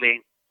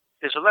carefully,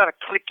 there's a lot of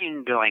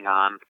clicking going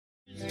on.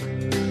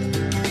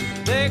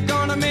 They're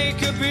gonna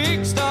make a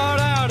big star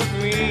out of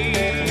me.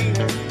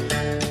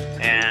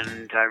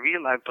 And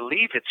I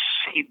believe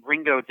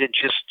Ringo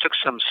took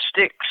some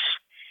sticks,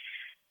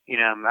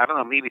 I don't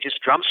know, maybe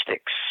just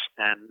drumsticks,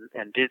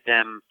 and did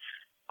them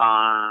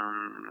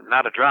on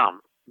not a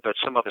drum, but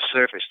some other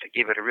surface to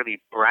give it a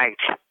really bright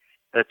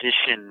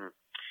addition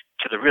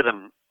to the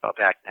rhythm of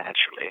Act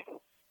Naturally.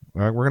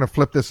 All right, we're going to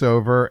flip this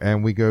over,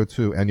 and we go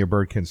to And Your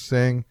Bird Can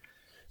Sing.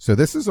 So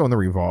this is on the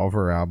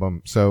Revolver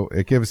album, so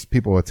it gives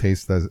people a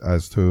taste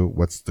as to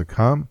what's to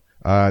come.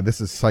 This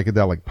is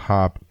psychedelic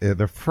pop.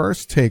 The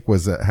first take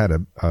was it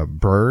had a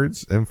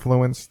Byrds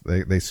influence.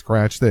 They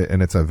scratched it,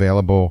 and it's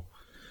available,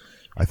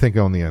 I think,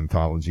 on the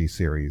Anthology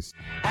series.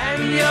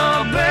 And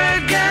your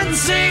bird can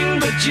sing,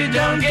 but you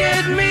don't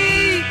get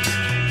me.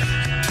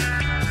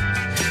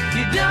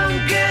 You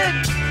don't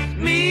get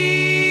me.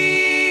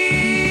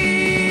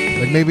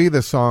 Like, maybe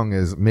the song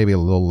is maybe a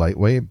little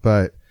lightweight,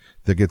 but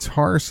the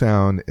guitar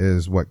sound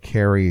is what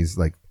carries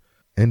like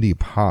indie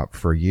pop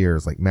for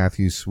years, like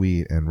Matthew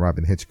Sweet and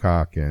Robin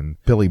Hitchcock and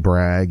Billy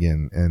Bragg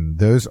and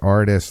those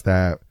artists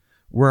that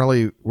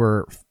really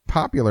were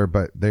popular,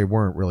 but they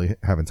weren't really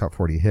having top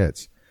 40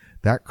 hits.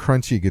 That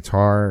crunchy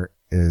guitar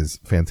is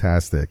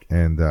fantastic,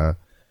 and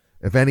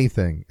if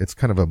anything, it's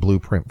kind of a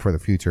blueprint for the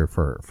future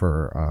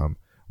for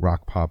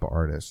rock pop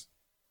artists.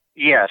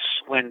 Yes,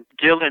 when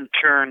Dylan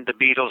turned the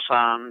Beatles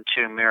on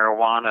to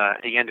marijuana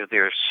at the end of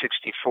their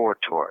 64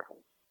 tour,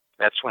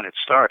 that's when it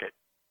started.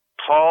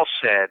 Paul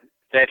said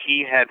that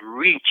he had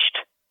reached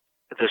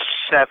the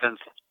 7th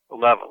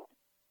level.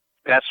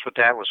 That's what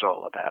that was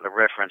all about, a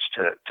reference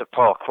to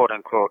Paul,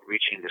 quote-unquote,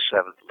 reaching the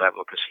 7th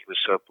level because he was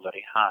so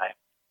bloody high.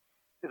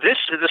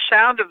 The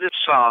sound of this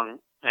song,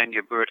 And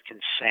Your Bird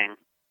Can Sing,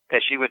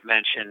 as you had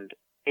mentioned,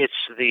 it's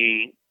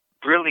the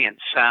brilliant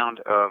sound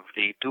of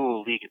the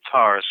dual lead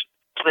guitars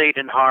played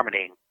in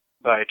harmony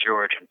by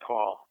George and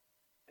Paul.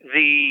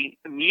 The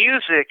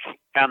music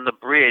on the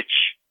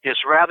bridge is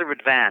rather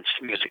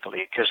advanced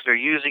musically because they're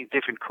using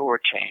different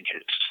chord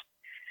changes,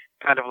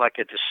 kind of like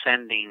a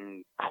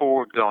descending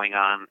chord going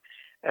on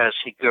as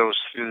he goes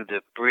through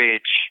the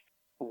bridge.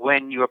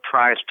 When your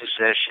prized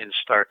possessions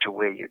start to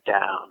weigh you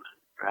down,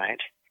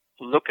 right?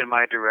 Look in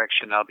my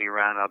direction, I'll be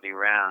round, I'll be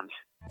round.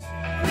 When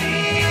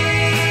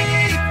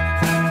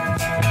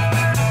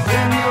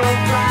your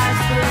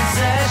prized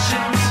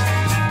possessions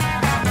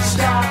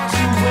start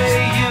to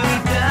weigh you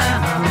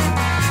down,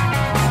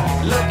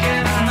 look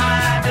in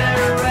my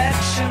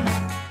direction.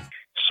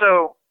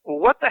 So,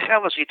 what the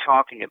hell is he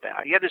talking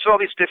about? Yeah, there's all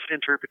these different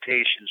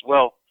interpretations.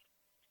 Well,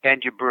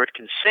 And Your Bird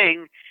Can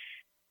Sing.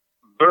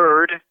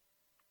 Bird,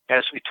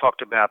 as we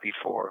talked about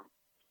before,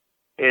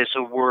 is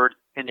a word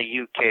in the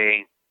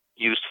UK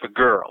used for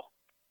girl.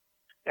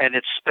 And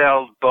it's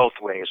spelled both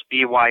ways,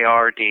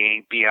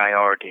 B-Y-R-D,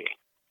 B-I-R-D.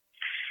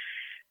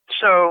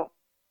 So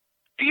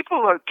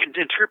people can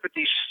interpret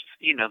these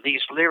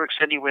lyrics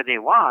any way they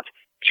want.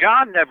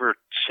 John never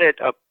said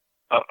a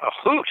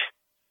hoot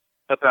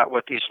about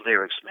what these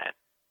lyrics meant.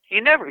 He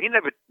never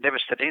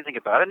said anything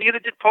about it, neither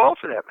did Paul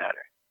for that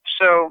matter.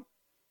 So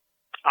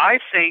I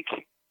think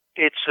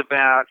it's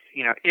about,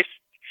 if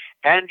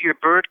And Your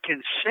Bird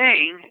Can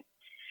Sing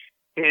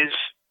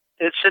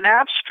it's an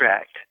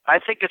abstract. I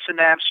think it's an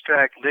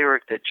abstract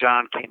lyric that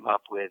John came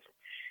up with,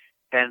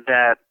 and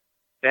that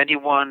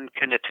anyone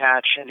can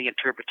attach any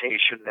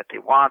interpretation that they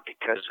want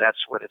because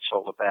that's what it's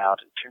all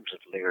about in terms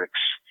of lyrics.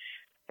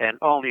 And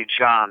only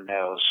John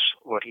knows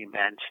what he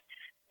meant.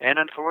 And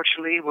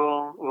unfortunately,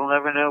 we'll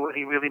never know what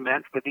he really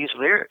meant with these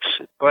lyrics.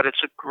 But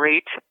it's a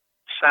great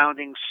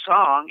sounding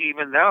song,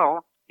 even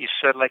though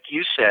like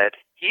you said,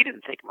 he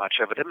didn't think much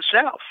of it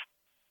himself.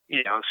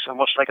 It's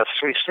almost like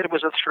he said it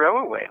was a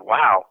throwaway.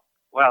 Wow.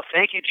 Well,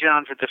 thank you,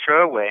 John, for the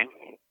throwaway.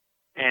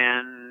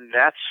 And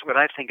that's what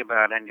I think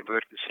about And Your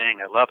Bird Can Sing.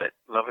 I love it.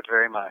 Love it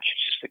very much.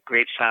 It's just a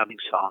great sounding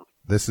song.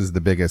 This is the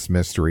biggest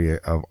mystery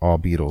of all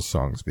Beatles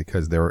songs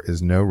because there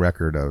is no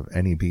record of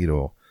any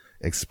Beatle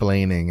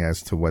explaining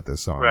as to what the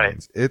song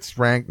means. It's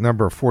ranked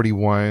number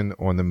 41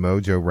 on the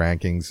Mojo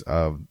rankings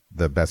of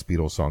the best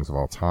Beatles songs of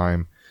all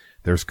time.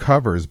 There's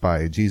covers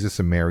by Jesus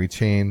and Mary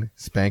Chain,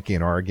 Spanky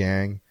and Our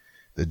Gang,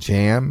 The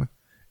Jam,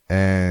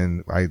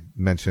 and I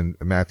mentioned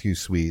Matthew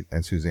Sweet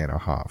and Susanna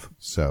Hoff.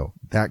 So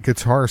that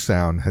guitar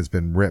sound has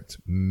been ripped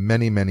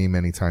many, many,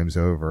 many times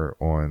over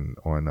on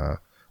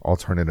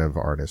alternative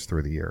artists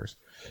through the years.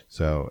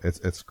 So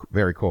it's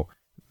very cool.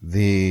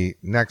 The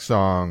next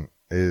song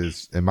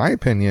is, in my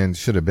opinion,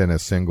 should have been a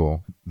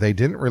single. They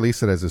didn't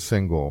release it as a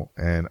single,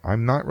 and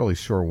I'm not really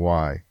sure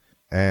why.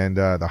 And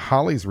the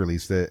Hollies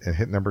released it and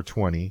hit number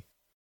 20.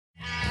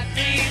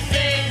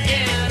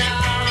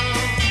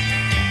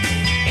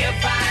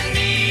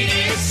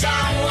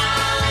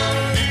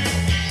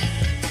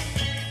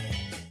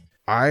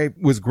 I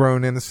was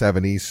grown in the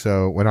 70s,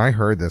 so when I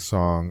heard this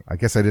song, I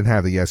guess I didn't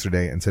have the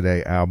Yesterday and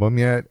Today album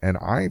yet, and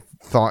I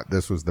thought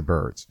this was the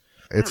Byrds.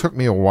 It took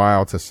me a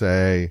while to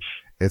say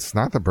it's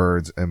not the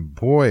Byrds, and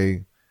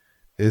boy,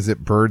 is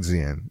it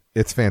Byrdsian.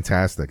 It's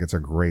fantastic. It's a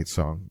great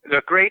song.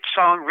 A great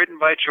song written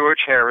by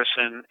George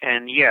Harrison,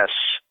 and yes,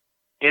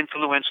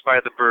 influenced by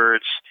the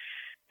Byrds.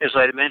 As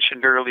I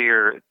mentioned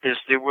earlier,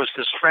 there was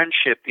this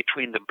friendship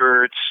between the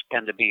Byrds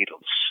and the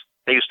Beatles.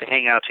 They used to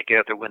hang out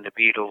together when the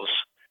Beatles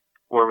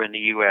were in the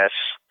U.S.,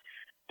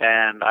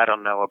 and I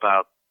don't know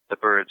about the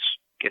Byrds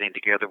getting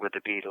together with the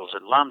Beatles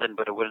in London,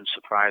 but it wouldn't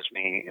surprise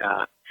me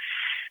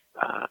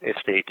if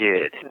they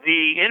did.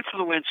 The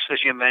influence, as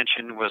you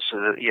mentioned, was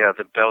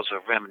the Bells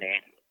of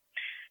Rhymney,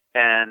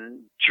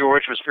 and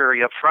George was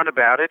very upfront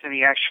about it, and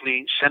he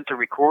actually sent a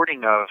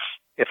recording of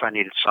If I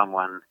Needed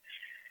Someone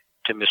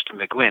to Mr.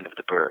 McGuinn of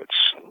the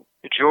Byrds.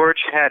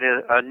 George had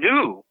a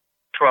new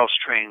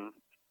 12-string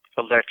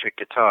electric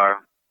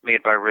guitar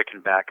made by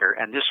Rickenbacker,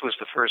 and this was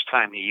the first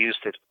time he used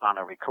it on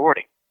a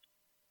recording.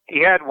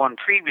 He had one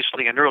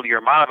previously, an earlier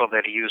model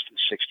that he used in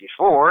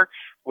 '64,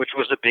 which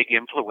was a big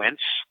influence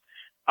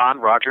on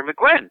Roger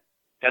McGuinn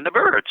and the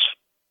Byrds.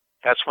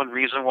 That's one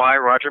reason why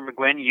Roger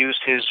McGuinn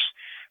used his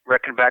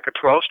Rickenbacker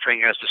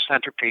 12-string as the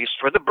centerpiece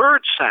for the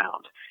Byrds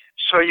sound.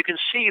 So you can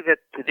see that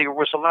there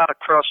was a lot of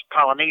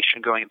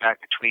cross-pollination going back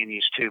between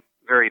these two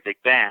very big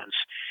bands.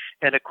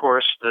 And, of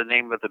course, the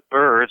name of the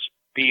Byrds,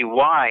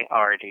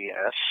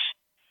 BYRDS.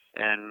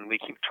 And we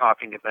keep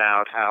talking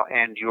about how,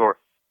 and your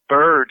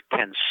bird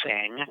can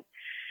sing.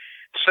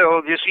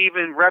 So there's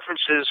even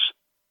references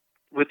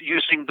with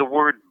using the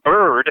word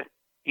bird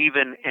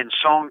even in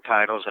song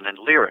titles and in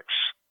lyrics.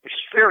 It's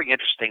very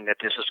interesting that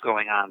this is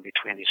going on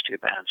between these two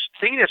bands.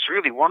 The thing that's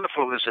really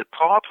wonderful is that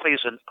Paul plays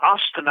an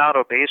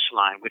ostinato bass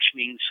line, which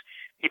means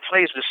he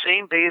plays the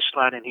same bass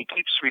line and he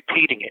keeps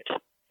repeating it.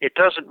 It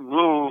doesn't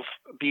move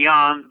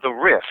beyond the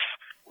riff.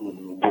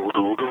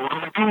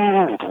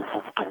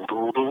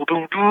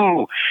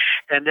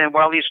 And then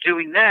while he's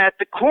doing that,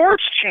 the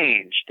chords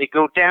change. They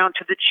go down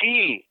to the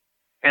G,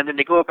 and then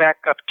they go back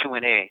up to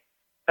an A.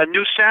 A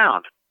new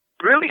sound.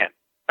 Brilliant.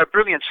 A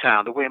brilliant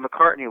sound, the way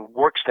McCartney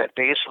works that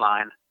bass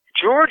line.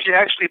 George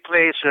actually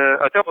plays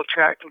a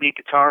double-track lead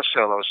guitar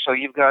solo. So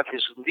you've got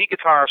his lead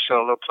guitar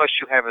solo, plus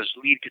you have his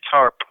lead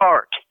guitar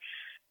part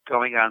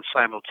going on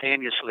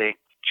simultaneously.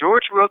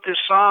 George wrote this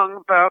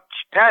song about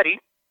Patty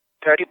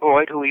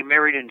Boyd, who he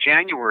married in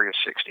January of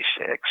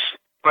 '66.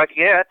 But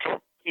yet,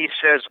 he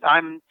says,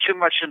 I'm too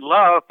much in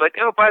love, but,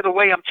 oh, by the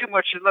way, I'm too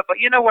much in love. But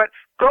you know what?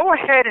 Go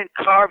ahead and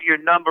carve your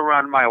number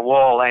on my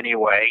wall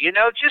anyway,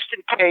 just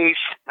in case,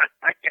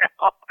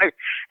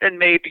 and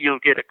maybe you'll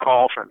get a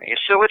call from me.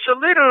 So it's a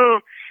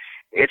little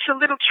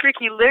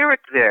tricky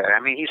lyric there. I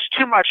mean, he's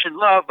too much in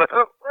love, but,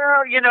 oh,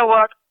 well, you know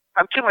what?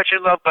 I'm too much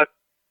in love, but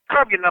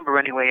carve your number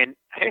anyway, and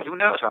hey, who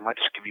knows? I might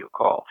just give you a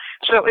call.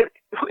 So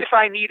if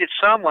I needed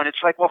someone,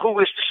 it's like, well, who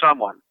is the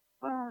someone?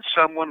 Well,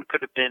 someone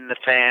could have been the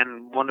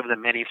fan, one of the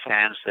many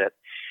fans that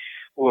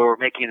were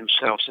making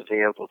themselves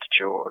available to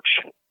George.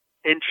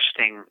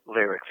 Interesting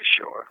lyric for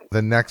sure.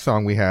 The next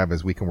song we have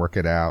is We Can Work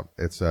It Out.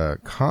 It's a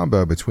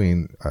combo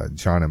between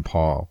John and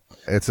Paul.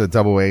 It's a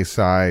double A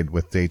side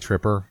with Day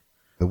Tripper.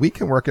 The We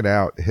Can Work It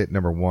Out hit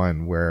number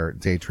 1, where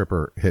Day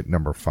Tripper hit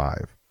number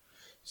 5.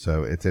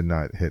 So it did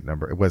not hit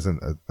it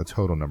wasn't a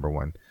total number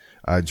 1.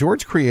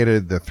 George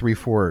created the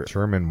 3/4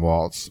 German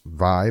waltz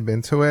vibe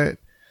into it.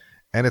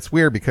 And it's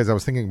weird because I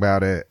was thinking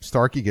about it.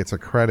 Starkey gets a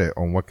credit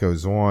on what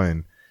goes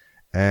on.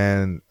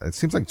 And it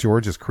seems like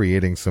George is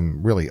creating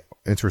some really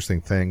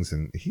interesting things,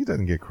 and he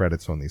doesn't get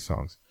credits on these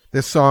songs.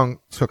 This song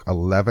took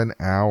 11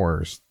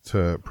 hours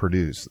to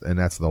produce, and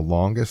that's the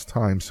longest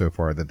time so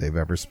far that they've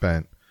ever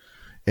spent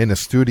in a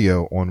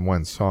studio on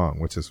one song,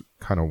 which is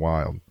kind of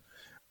wild. It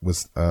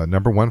was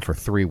number 1 for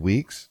 3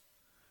 weeks,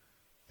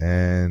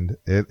 and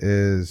it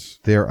is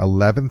their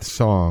 11th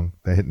song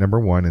that hit number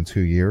 1 in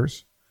 2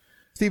 years.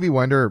 Stevie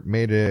Wonder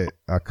made it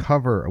a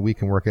cover of We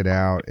Can Work It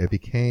Out. It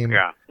became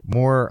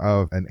more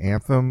of an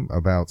anthem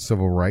about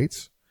civil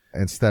rights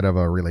instead of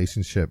a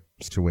relationship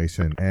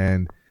situation.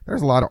 And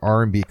there's a lot of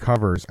R&B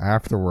covers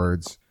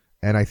afterwards,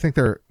 and I think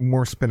they're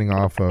more spinning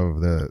off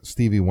of the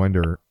Stevie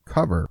Wonder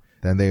cover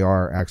than they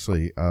are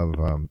actually of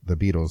the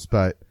Beatles.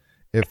 But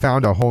it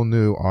found a whole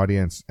new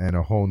audience and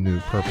a whole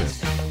new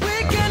purpose.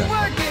 We can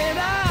work it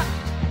out.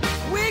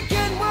 We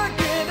can work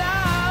it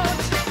out.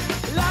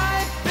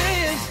 Life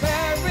is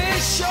very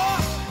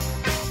short,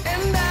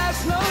 and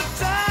there's no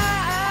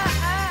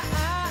time.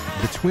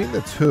 Between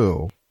the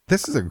two,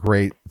 this is a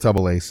great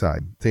double A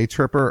side. Day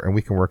Tripper and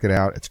We Can Work It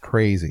Out. It's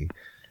crazy.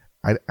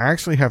 I'd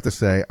actually have to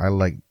say I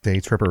like Day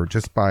Tripper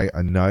just by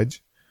a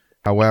nudge.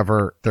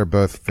 However, they're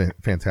both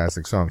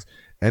fantastic songs.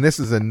 And this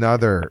is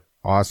another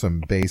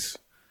awesome bass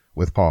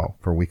with Paul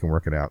for We Can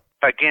Work It Out.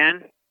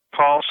 Again,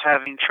 Paul's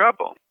having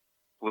trouble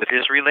with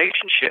his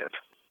relationship,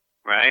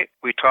 right?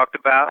 We talked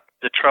about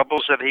the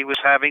troubles that he was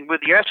having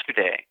with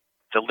Yesterday,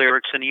 the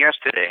lyrics in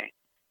Yesterday.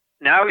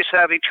 Now he's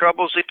having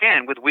troubles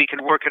again with We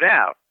Can Work It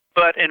Out.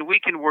 But in We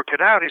Can Work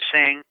It Out, he's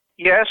saying,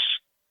 yes,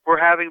 we're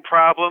having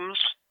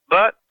problems,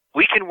 but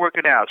we can work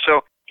it out.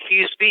 So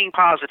he's being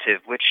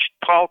positive, which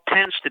Paul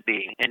tends to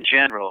be, in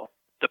general,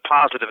 the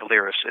positive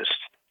lyricist.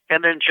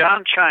 And then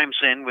John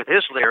chimes in with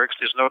his lyrics,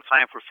 There's No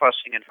Time for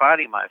Fussing and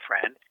Fighting, my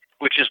friend,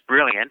 which is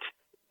brilliant,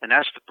 and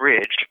that's the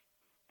bridge.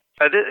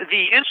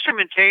 The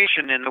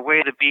instrumentation and the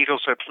way the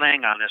Beatles are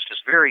playing on this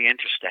is very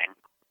interesting.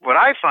 What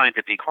I find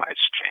to be quite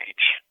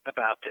strange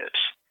about this,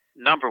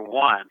 number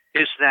one,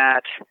 is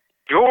that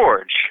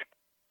George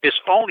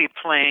is only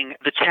playing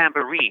the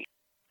tambourine.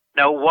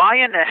 Now, why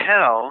in the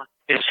hell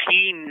is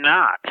he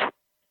not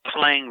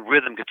playing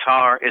rhythm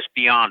guitar is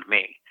beyond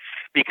me.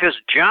 Because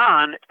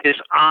John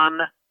is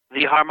on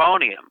the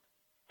harmonium.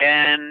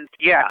 And,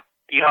 yeah,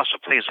 he also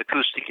plays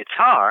acoustic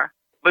guitar,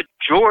 but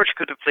George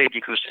could have played the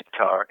acoustic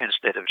guitar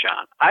instead of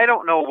John. I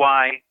don't know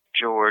why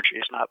George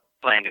is not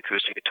playing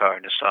acoustic guitar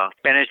in the song.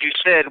 And as you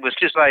said, it was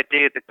his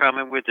idea to come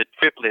in with the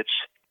triplets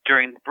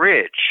during the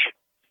bridge.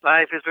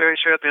 Life is very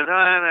short.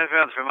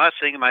 From us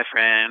singing, my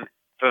friend.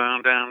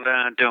 Boom, down,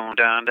 down, doom,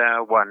 down,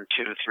 down. 1,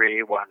 2,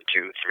 3, 1,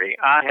 2, 3.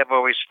 I have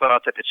always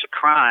thought that it's a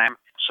crime,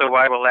 so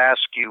I will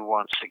ask you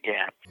once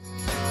again.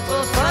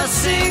 For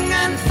fussing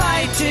and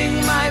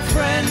fighting, my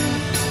friend,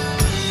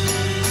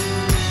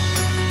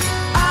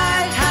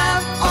 I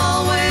have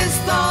always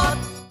thought.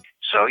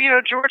 So,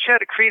 George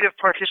had a creative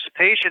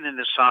participation in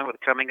this song with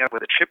coming up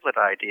with a triplet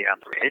idea on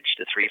the bridge,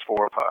 the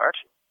 3/4 part.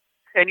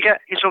 And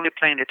yet he's only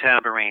playing the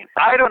tambourine.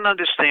 I don't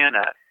understand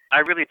that. I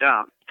really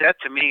don't. That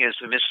to me is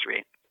a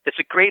mystery. It's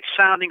a great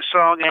sounding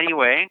song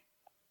anyway,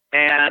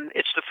 and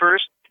it's the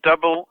first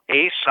double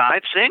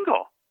A-side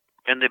single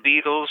in the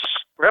Beatles'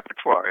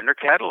 repertoire, in their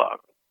catalog,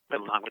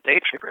 along with Day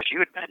Tripper, as you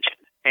had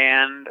mentioned.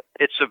 And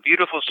it's a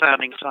beautiful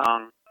sounding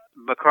song.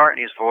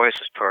 McCartney's voice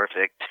is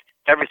perfect,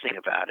 everything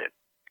about it.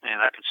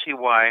 And I can see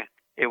why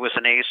it was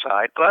an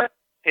A-side, but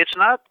it's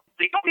not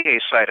the only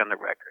A-side on the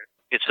record.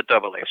 It's a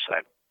double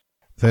A-side.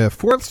 The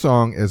fourth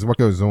song is What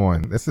Goes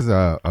On. This is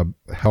a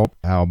Help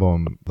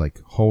album,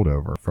 like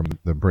holdover from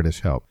the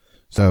British Help.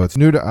 So it's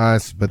new to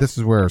us, but this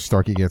is where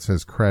Starkey gets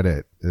his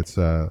credit. It's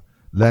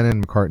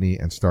Lennon,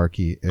 McCartney, and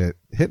Starkey. It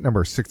hit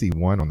number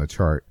 61 on the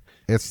chart.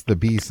 It's the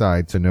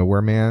B-side to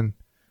Nowhere Man.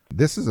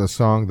 This is a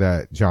song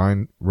that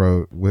John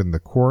wrote with the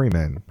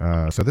Quarrymen.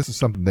 So this is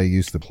something they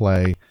used to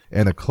play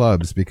in the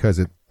clubs because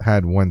it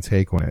had one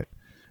take on it.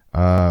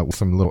 With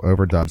some little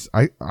overdubs.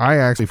 I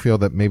actually feel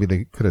that maybe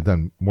they could have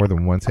done more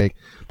than one take.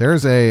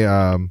 There's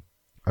a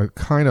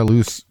kind of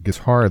loose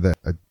guitar that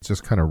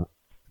just kind of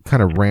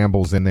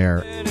rambles in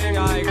there.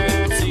 I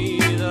could see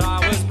that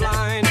I was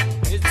blind.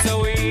 It's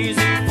so easy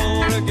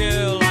for a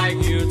girl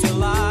like you to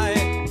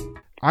lie.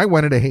 I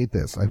wanted to hate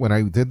this. When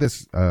I did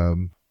this,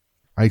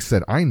 I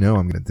said, I know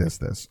I'm going to diss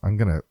this. I'm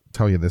going to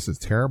tell you this is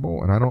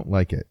terrible and I don't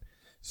like it.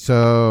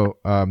 So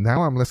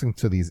now I'm listening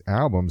to these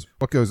albums.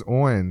 What Goes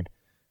On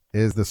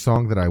is the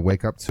song that I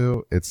wake up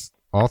to. It's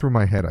all through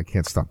my head. I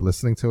can't stop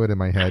listening to it in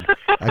my head.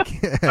 I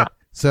can't.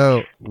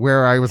 So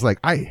where I was like,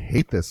 I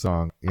hate this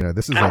song. You know,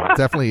 this is like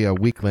definitely a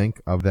weak link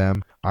of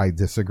them. I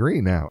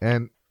disagree now.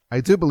 And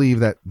I do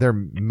believe that there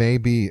may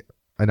be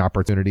an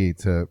opportunity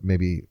to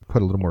maybe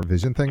put a little more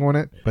vision thing on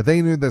it. But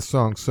they knew this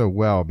song so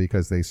well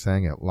because they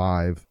sang it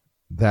live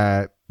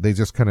that they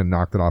just kind of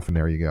knocked it off and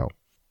there you go.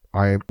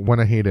 I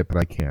want to hate it, but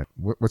I can't.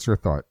 What's your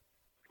thought?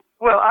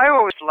 Well, I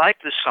always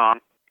liked this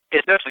song.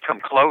 It doesn't come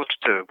close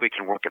to We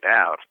Can Work It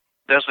Out.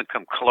 It doesn't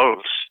come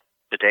close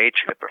to Day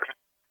Tripper.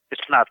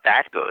 It's not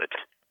that good.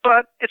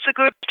 But it's a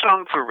good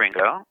song for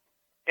Ringo,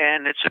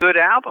 and it's a good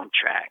album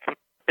track.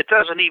 It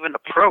doesn't even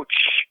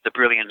approach the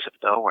brilliance of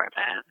Nowhere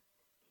Man,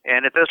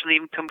 and it doesn't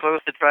even come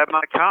close to Drive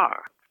My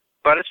Car.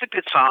 But it's a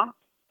good song,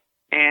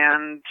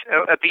 and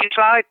a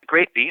B-side,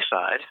 great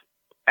B-side.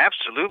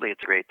 Absolutely,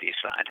 it's a great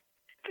B-side.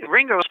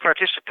 Ringo's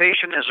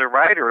participation as a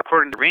writer,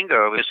 according to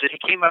Ringo, is that he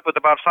came up with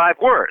about 5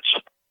 words.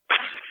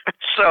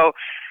 So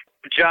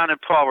John and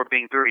Paul were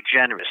being very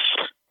generous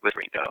with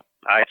Ringo,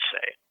 I'd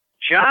say.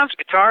 John's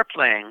guitar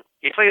playing,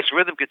 he plays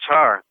rhythm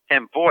guitar,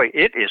 and boy,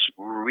 it is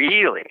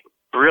really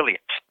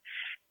brilliant.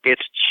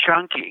 It's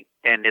chunky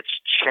and it's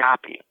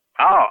choppy.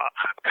 Oh,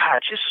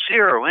 God, just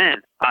zero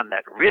in on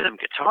that rhythm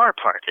guitar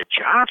part that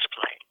John's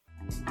playing.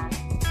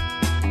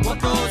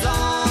 What goes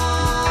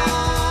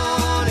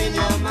on in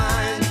your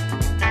mind?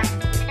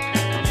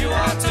 You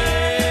are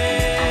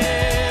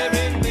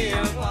tearing me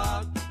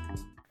apart.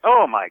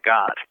 Oh, my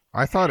God.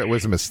 I thought it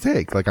was a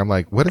mistake. Like, I'm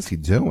like, what is he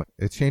doing?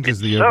 It changes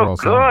It's the so overall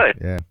song. good.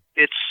 Yeah.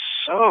 It's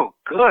so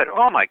good.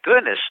 Oh, my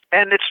goodness.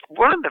 And it's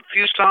one of the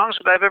few songs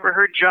that I've ever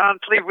heard John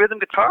play rhythm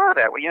guitar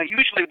that way. You know,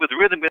 usually with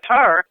rhythm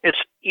guitar,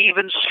 it's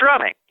even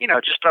strumming, you know,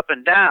 just up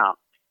and down.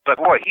 But,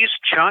 boy, he's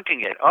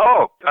chunking it.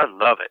 Oh, I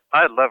love it.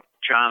 I love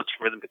John's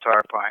rhythm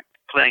guitar part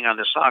playing on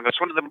this song. It's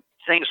one of the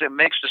things that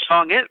makes the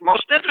song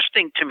most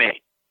interesting to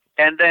me.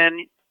 And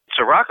then it's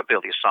a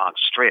rockabilly song,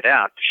 straight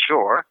out,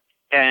 sure.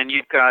 And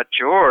you've got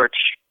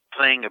George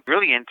playing a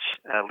brilliant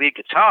lead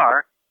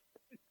guitar,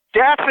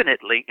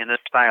 definitely in the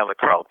style of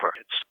Carl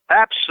Perkins.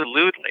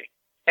 Absolutely.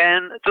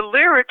 And the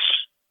lyrics,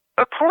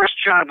 of course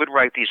John would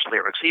write these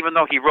lyrics, even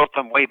though he wrote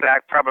them way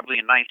back probably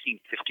in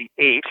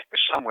 1958 or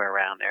somewhere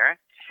around there,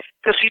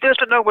 because he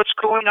doesn't know what's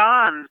going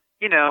on,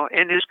 you know,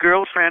 in his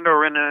girlfriend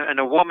or in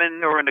a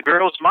woman or in a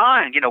girl's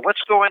mind. You know,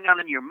 what's going on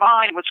in your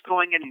mind? What's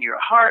going on in your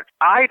heart?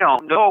 I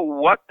don't know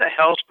what the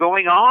hell's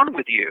going on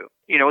with you.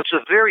 You know, it's a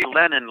very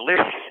Lennon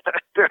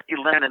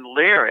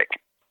lyric.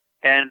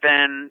 And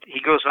then he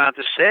goes on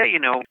to say, you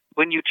know,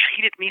 when you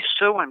treated me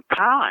so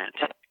unkind.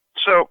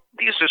 So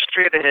these are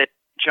straight ahead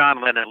John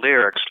Lennon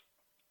lyrics.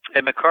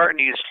 And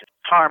McCartney's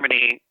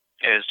harmony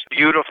is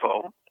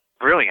beautiful,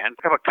 brilliant.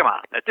 Come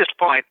on. At this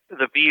point,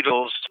 the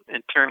Beatles,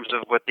 in terms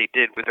of what they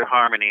did with their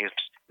harmonies,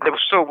 they were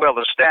so well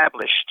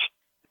established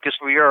because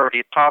we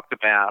already talked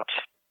about,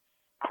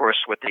 of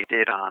course, what they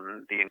did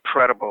on the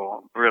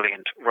incredible,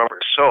 brilliant Rubber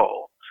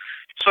Soul.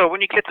 So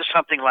when you get to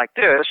something like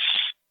this,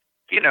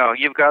 you know,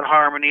 you've got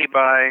harmony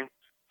by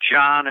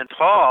John and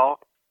Paul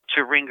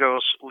to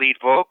Ringo's lead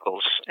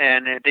vocals,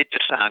 and they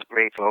just sound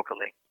great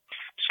vocally.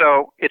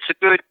 So it's a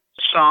good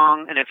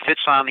song, and it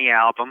fits on the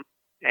album,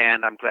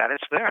 and I'm glad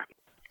it's there.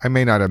 I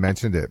may not have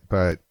mentioned it,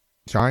 but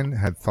John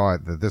had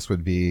thought that this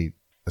would be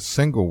a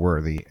single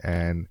worthy,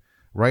 and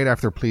right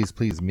after Please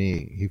Please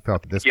Me, he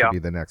felt that this could be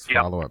the next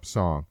follow-up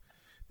song.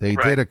 They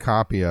did a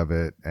copy of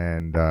it,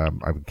 and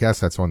I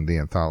guess that's on the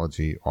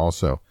anthology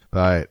also.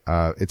 But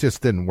it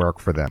just didn't work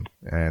for them,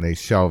 and they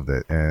shelved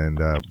it and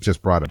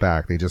just brought it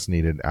back. They just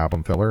needed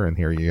album filler, and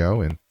here you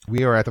go. And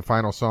We are at the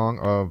final song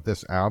of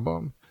this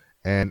album,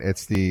 and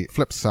it's the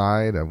flip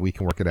side of We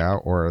Can Work It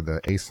Out, or the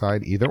A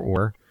side, either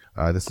or.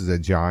 This is a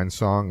John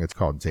song. It's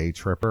called Day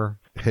Tripper.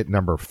 Hit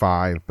number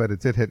 5, but it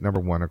did hit number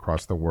 1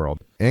 across the world.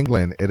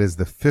 England, it is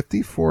the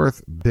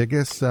 54th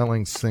biggest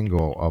selling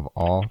single of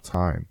all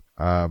time.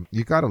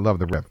 You gotta love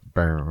the riff.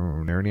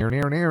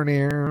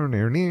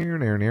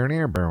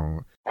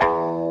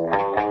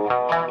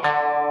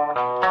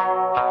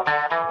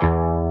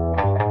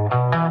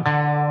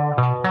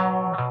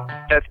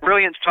 That's a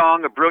brilliant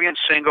song, a brilliant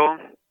single,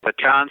 a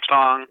John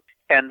song,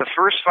 and the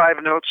first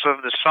 5 notes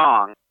of the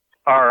song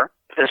are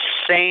the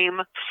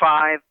same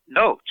 5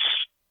 notes.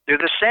 They're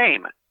the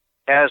same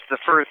as the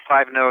first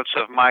 5 notes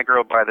of My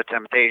Girl by the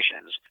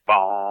Temptations.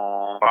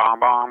 Boom, boom,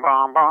 boom,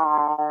 boom,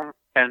 boom.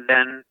 And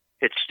then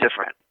it's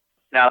different.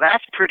 Now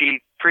that's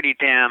pretty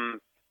damn,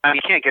 I mean,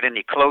 you can't get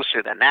any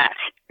closer than that.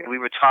 We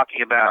were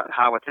talking about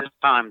how at this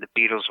time the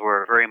Beatles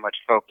were very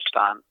much focused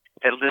on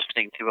and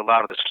listening to a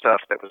lot of the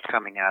stuff that was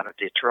coming out of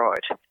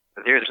Detroit.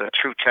 There's a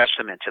true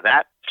testament to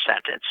that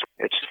sentence.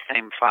 It's the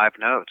same 5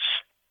 notes.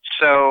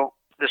 So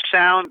the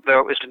sound,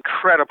 though, is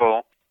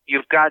incredible.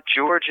 You've got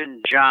George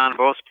and John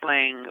both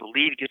playing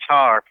lead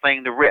guitar,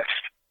 playing the riff,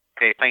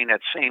 okay, playing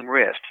that same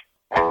riff.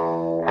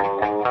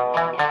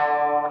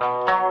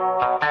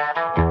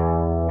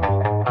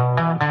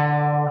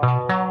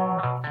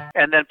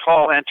 And then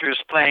Paul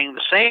enters playing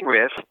the same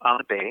riff on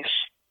the bass.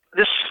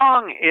 This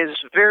song is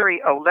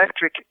very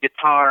electric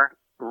guitar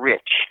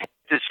rich.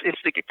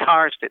 It's the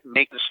guitars that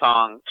make the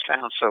song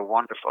sound so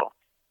wonderful.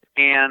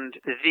 And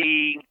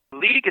the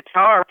lead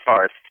guitar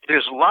part,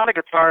 there's a lot of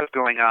guitars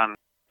going on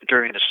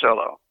during the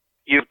solo.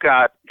 You've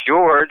got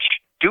George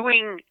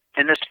doing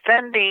an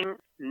ascending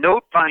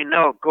note by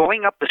note,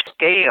 going up the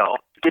scale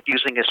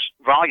using his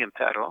volume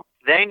pedal.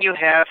 Then you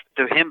have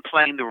him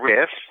playing the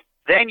riff.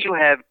 Then you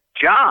have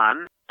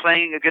John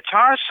playing a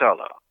guitar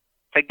solo.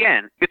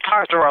 Again,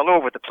 guitars are all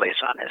over the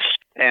place on this,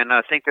 and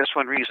I think that's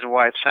one reason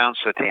why it sounds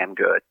so damn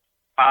good.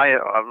 I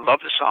love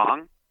the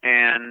song,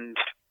 and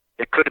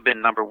it could have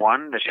been number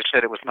 1. As you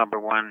said, it was number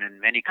 1 in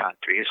many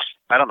countries.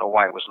 I don't know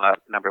why it was not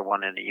number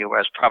 1 in the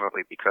U.S.,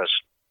 probably because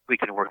We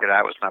Can Work It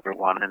Out was number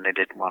 1, and they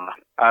didn't want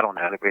to, I don't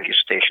know, the radio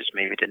stations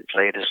maybe didn't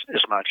play it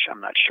as much,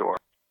 I'm not sure.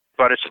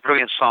 But it's a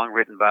brilliant song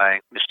written by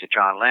Mr.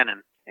 John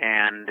Lennon,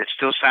 and it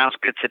still sounds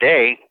good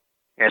today,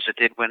 as it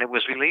did when it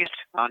was released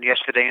on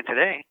Yesterday and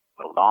Today,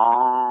 a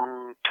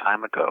long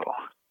time ago.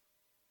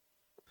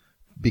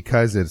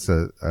 Because it's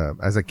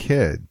as a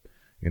kid,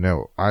 you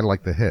know, I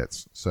like the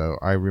hits. So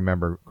I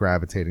remember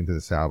gravitating to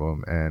this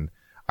album, and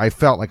I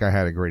felt like I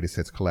had a greatest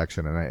hits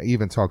collection. And I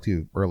even talked to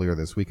you earlier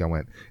this week. I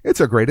went,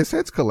 it's a greatest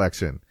hits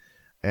collection.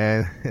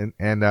 And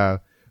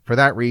for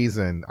that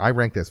reason, I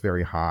ranked this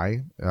very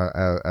high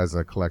as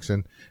a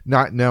collection,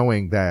 not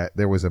knowing that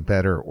there was a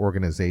better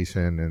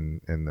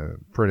organization in the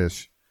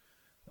British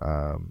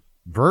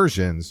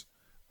versions.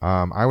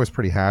 I was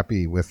pretty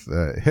happy with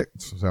the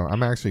hits, so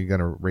I'm actually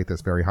going to rate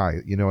this very high.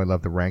 You know, I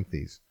love to rank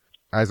these.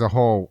 As a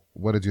whole,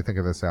 what did you think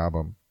of this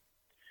album?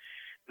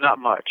 Not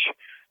much.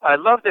 I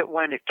loved it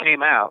when it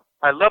came out.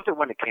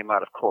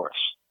 Of course.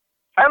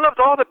 I loved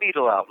all the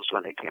Beatle albums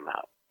when they came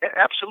out.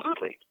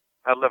 Absolutely.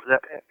 I loved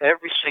that,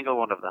 every single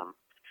one of them.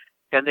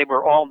 And they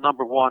were all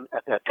number 1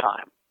 at that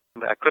time.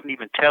 I couldn't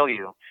even tell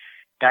you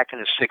back in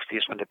the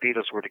 60s when the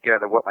Beatles were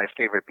together what my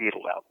favorite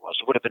Beatle album was.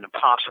 It would have been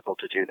impossible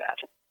to do that.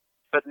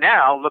 But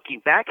now, looking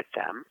back at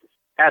them,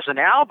 as an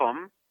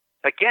album,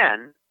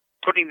 again,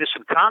 putting this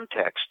in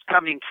context,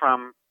 coming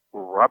from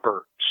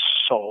Rubber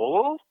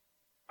Soul?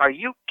 Are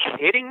you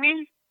kidding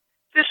me?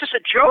 This is a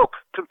joke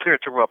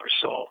compared to Rubber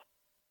Soul.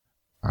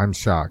 I'm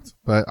shocked,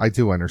 but I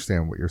do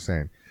understand what you're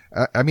saying.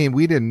 I mean,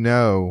 we didn't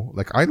know,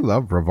 like, I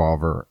love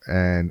Revolver,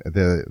 and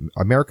the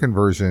American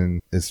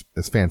version is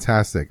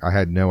fantastic. I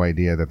had no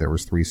idea that there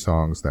was 3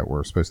 songs that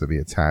were supposed to be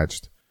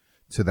attached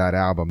to that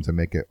album to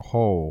make it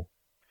whole.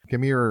 Give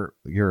me your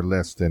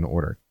list in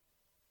order.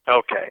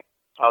 Okay,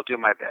 I'll do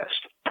my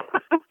best.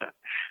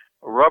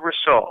 Rubber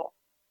Soul,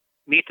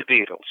 Meet the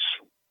Beatles,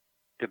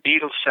 The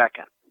Beatles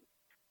Second,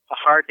 A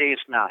Hard Day's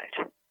Night,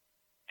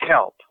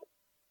 Help,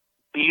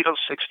 Beatles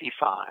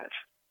 65,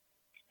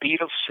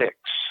 Beatles 6,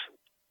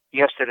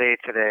 Yesterday,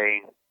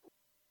 Today,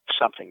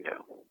 Something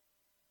New.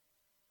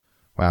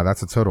 Wow,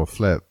 that's a total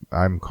flip.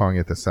 I'm calling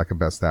it the second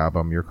best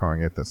album. You're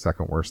calling it the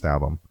second worst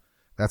album.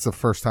 That's the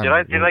first time.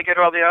 Did I get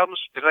all the albums?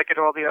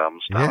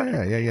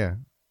 Yeah.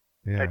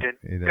 I did.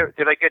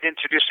 Did I get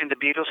Introducing the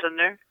Beatles in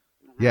there?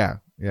 Yeah.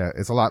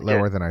 It's a lot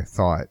lower than I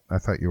thought. I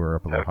thought you were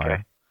up a little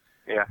higher.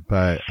 Yeah.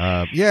 But,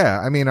 yeah,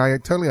 I mean, I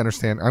totally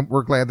understand.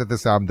 We're glad that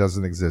this album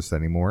doesn't exist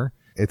anymore.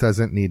 It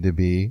doesn't need to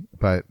be,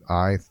 but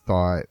I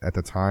thought at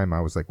the time,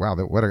 I was like, wow,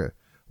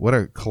 what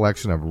a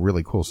collection of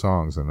really cool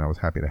songs, and I was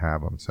happy to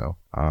have them. So,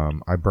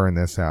 I burned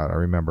this out, I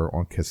remember,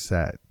 on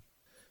cassette.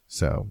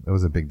 So, it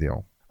was a big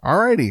deal.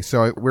 Alrighty,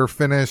 so we're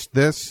finished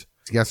this.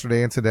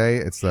 Yesterday and Today,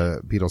 it's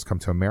the Beatles Come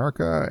to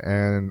America,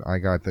 and I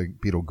got the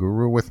Beatle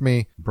Guru with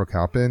me, Brooke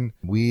Halpin.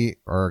 We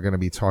are going to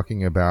be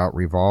talking about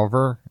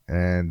Revolver,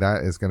 and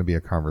that is going to be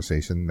a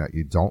conversation that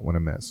you don't want to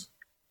miss.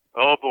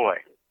 Oh, boy.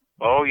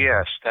 Oh,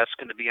 yes. That's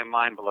going to be a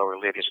mind blower,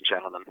 ladies and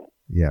gentlemen.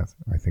 Yes,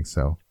 I think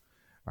so.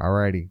 All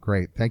righty.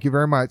 Great. Thank you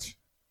very much.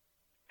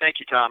 Thank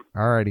you, Tom.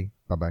 All righty.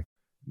 Bye-bye.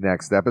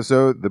 Next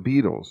episode, The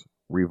Beatles,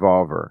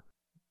 Revolver.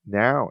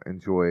 Now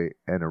enjoy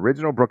an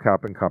original Brooke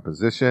Halpin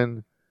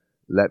composition,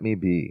 Let Me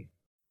Be.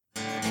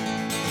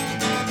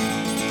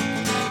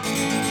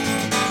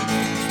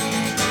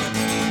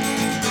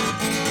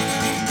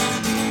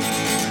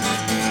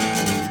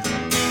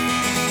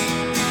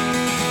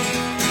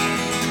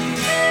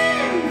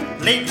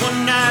 Late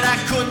one night I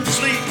couldn't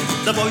sleep,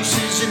 the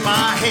voices in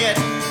my head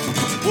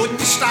wouldn't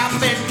stop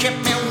and kept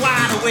me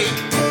wide awake.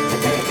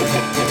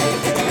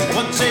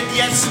 One said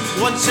yes,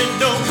 one said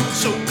no,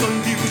 so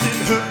confused it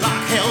hurt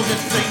like hell to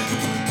think.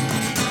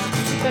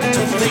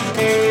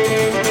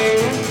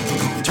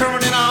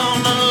 Turning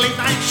on a late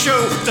night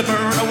show to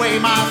burn away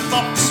my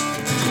thoughts,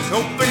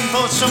 hoping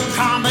for some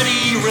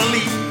comedy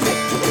relief.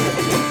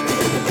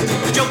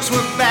 The jokes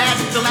were bad,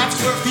 the laughs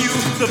were few,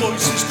 the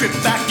voices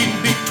dripped back in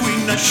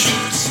between the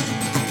sheets.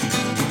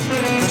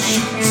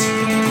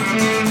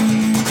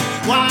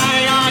 Why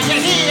are you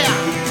here?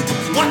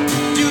 What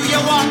do you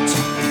want?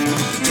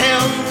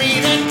 Tell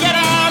me then, get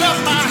out of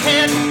my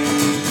head.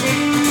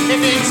 If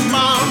it's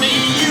money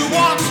you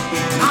want,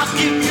 I'll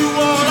give you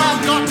all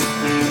I've got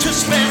to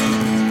spend.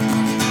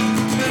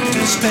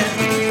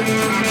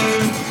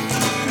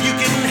 You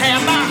can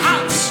have my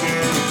house,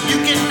 you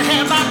can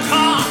have my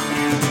car,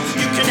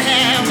 you can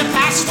have the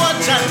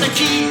passwords and the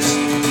keys.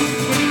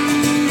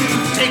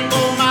 Take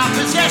all my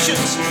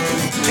possessions,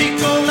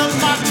 take all of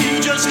my tea,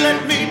 just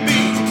let me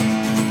be.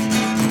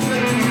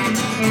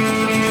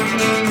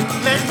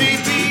 Let me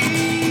be.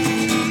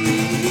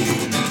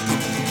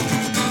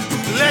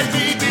 Let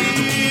me be.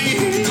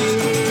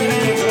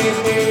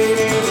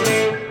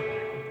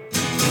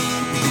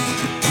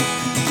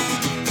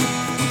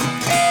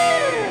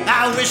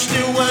 I wish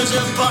there was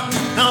a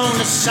button on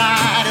the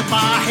side of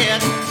my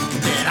head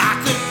that I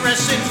could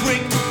press and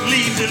quick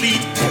leave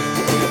delete.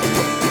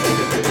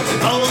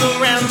 All the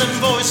random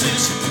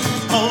voices,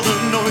 all the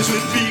noise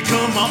would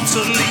become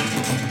obsolete.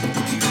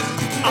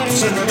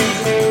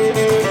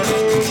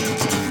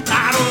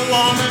 I don't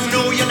wanna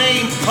know your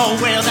name or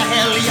where the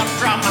hell you're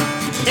from.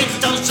 It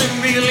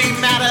doesn't really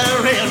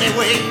matter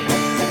anyway.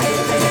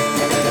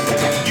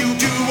 You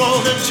do all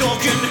the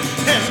talking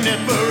and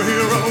never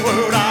hear a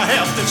word I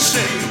have to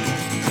say.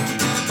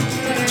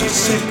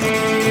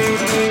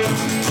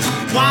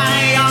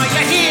 Why are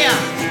you here?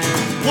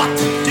 What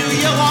do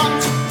you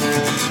want?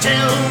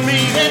 Tell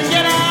me then,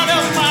 get out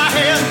of my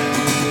head.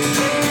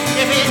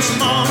 If it's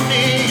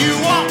money you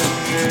want,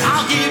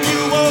 I'll give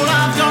you all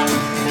I've got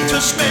to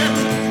spend.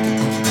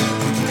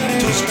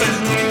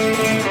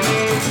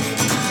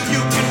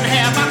 You can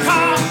have my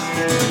car,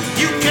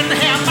 you can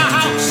have my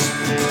house,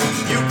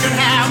 you can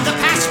have the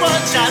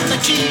passwords and the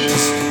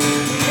keys.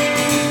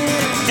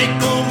 Take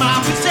all my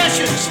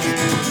possessions,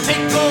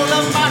 take all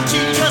of my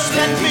tea, just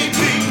let me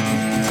be.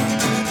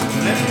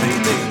 Let me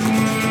be.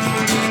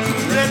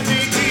 Let me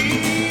be.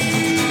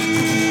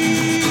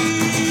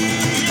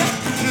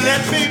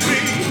 Let me be.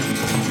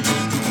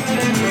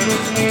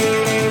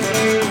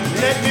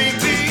 Let me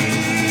be.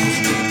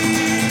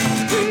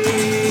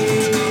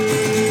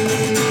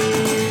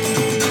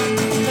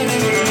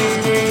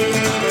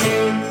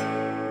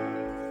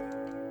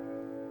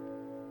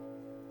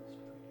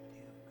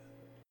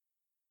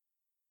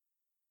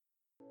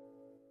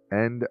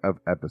 End of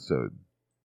episode.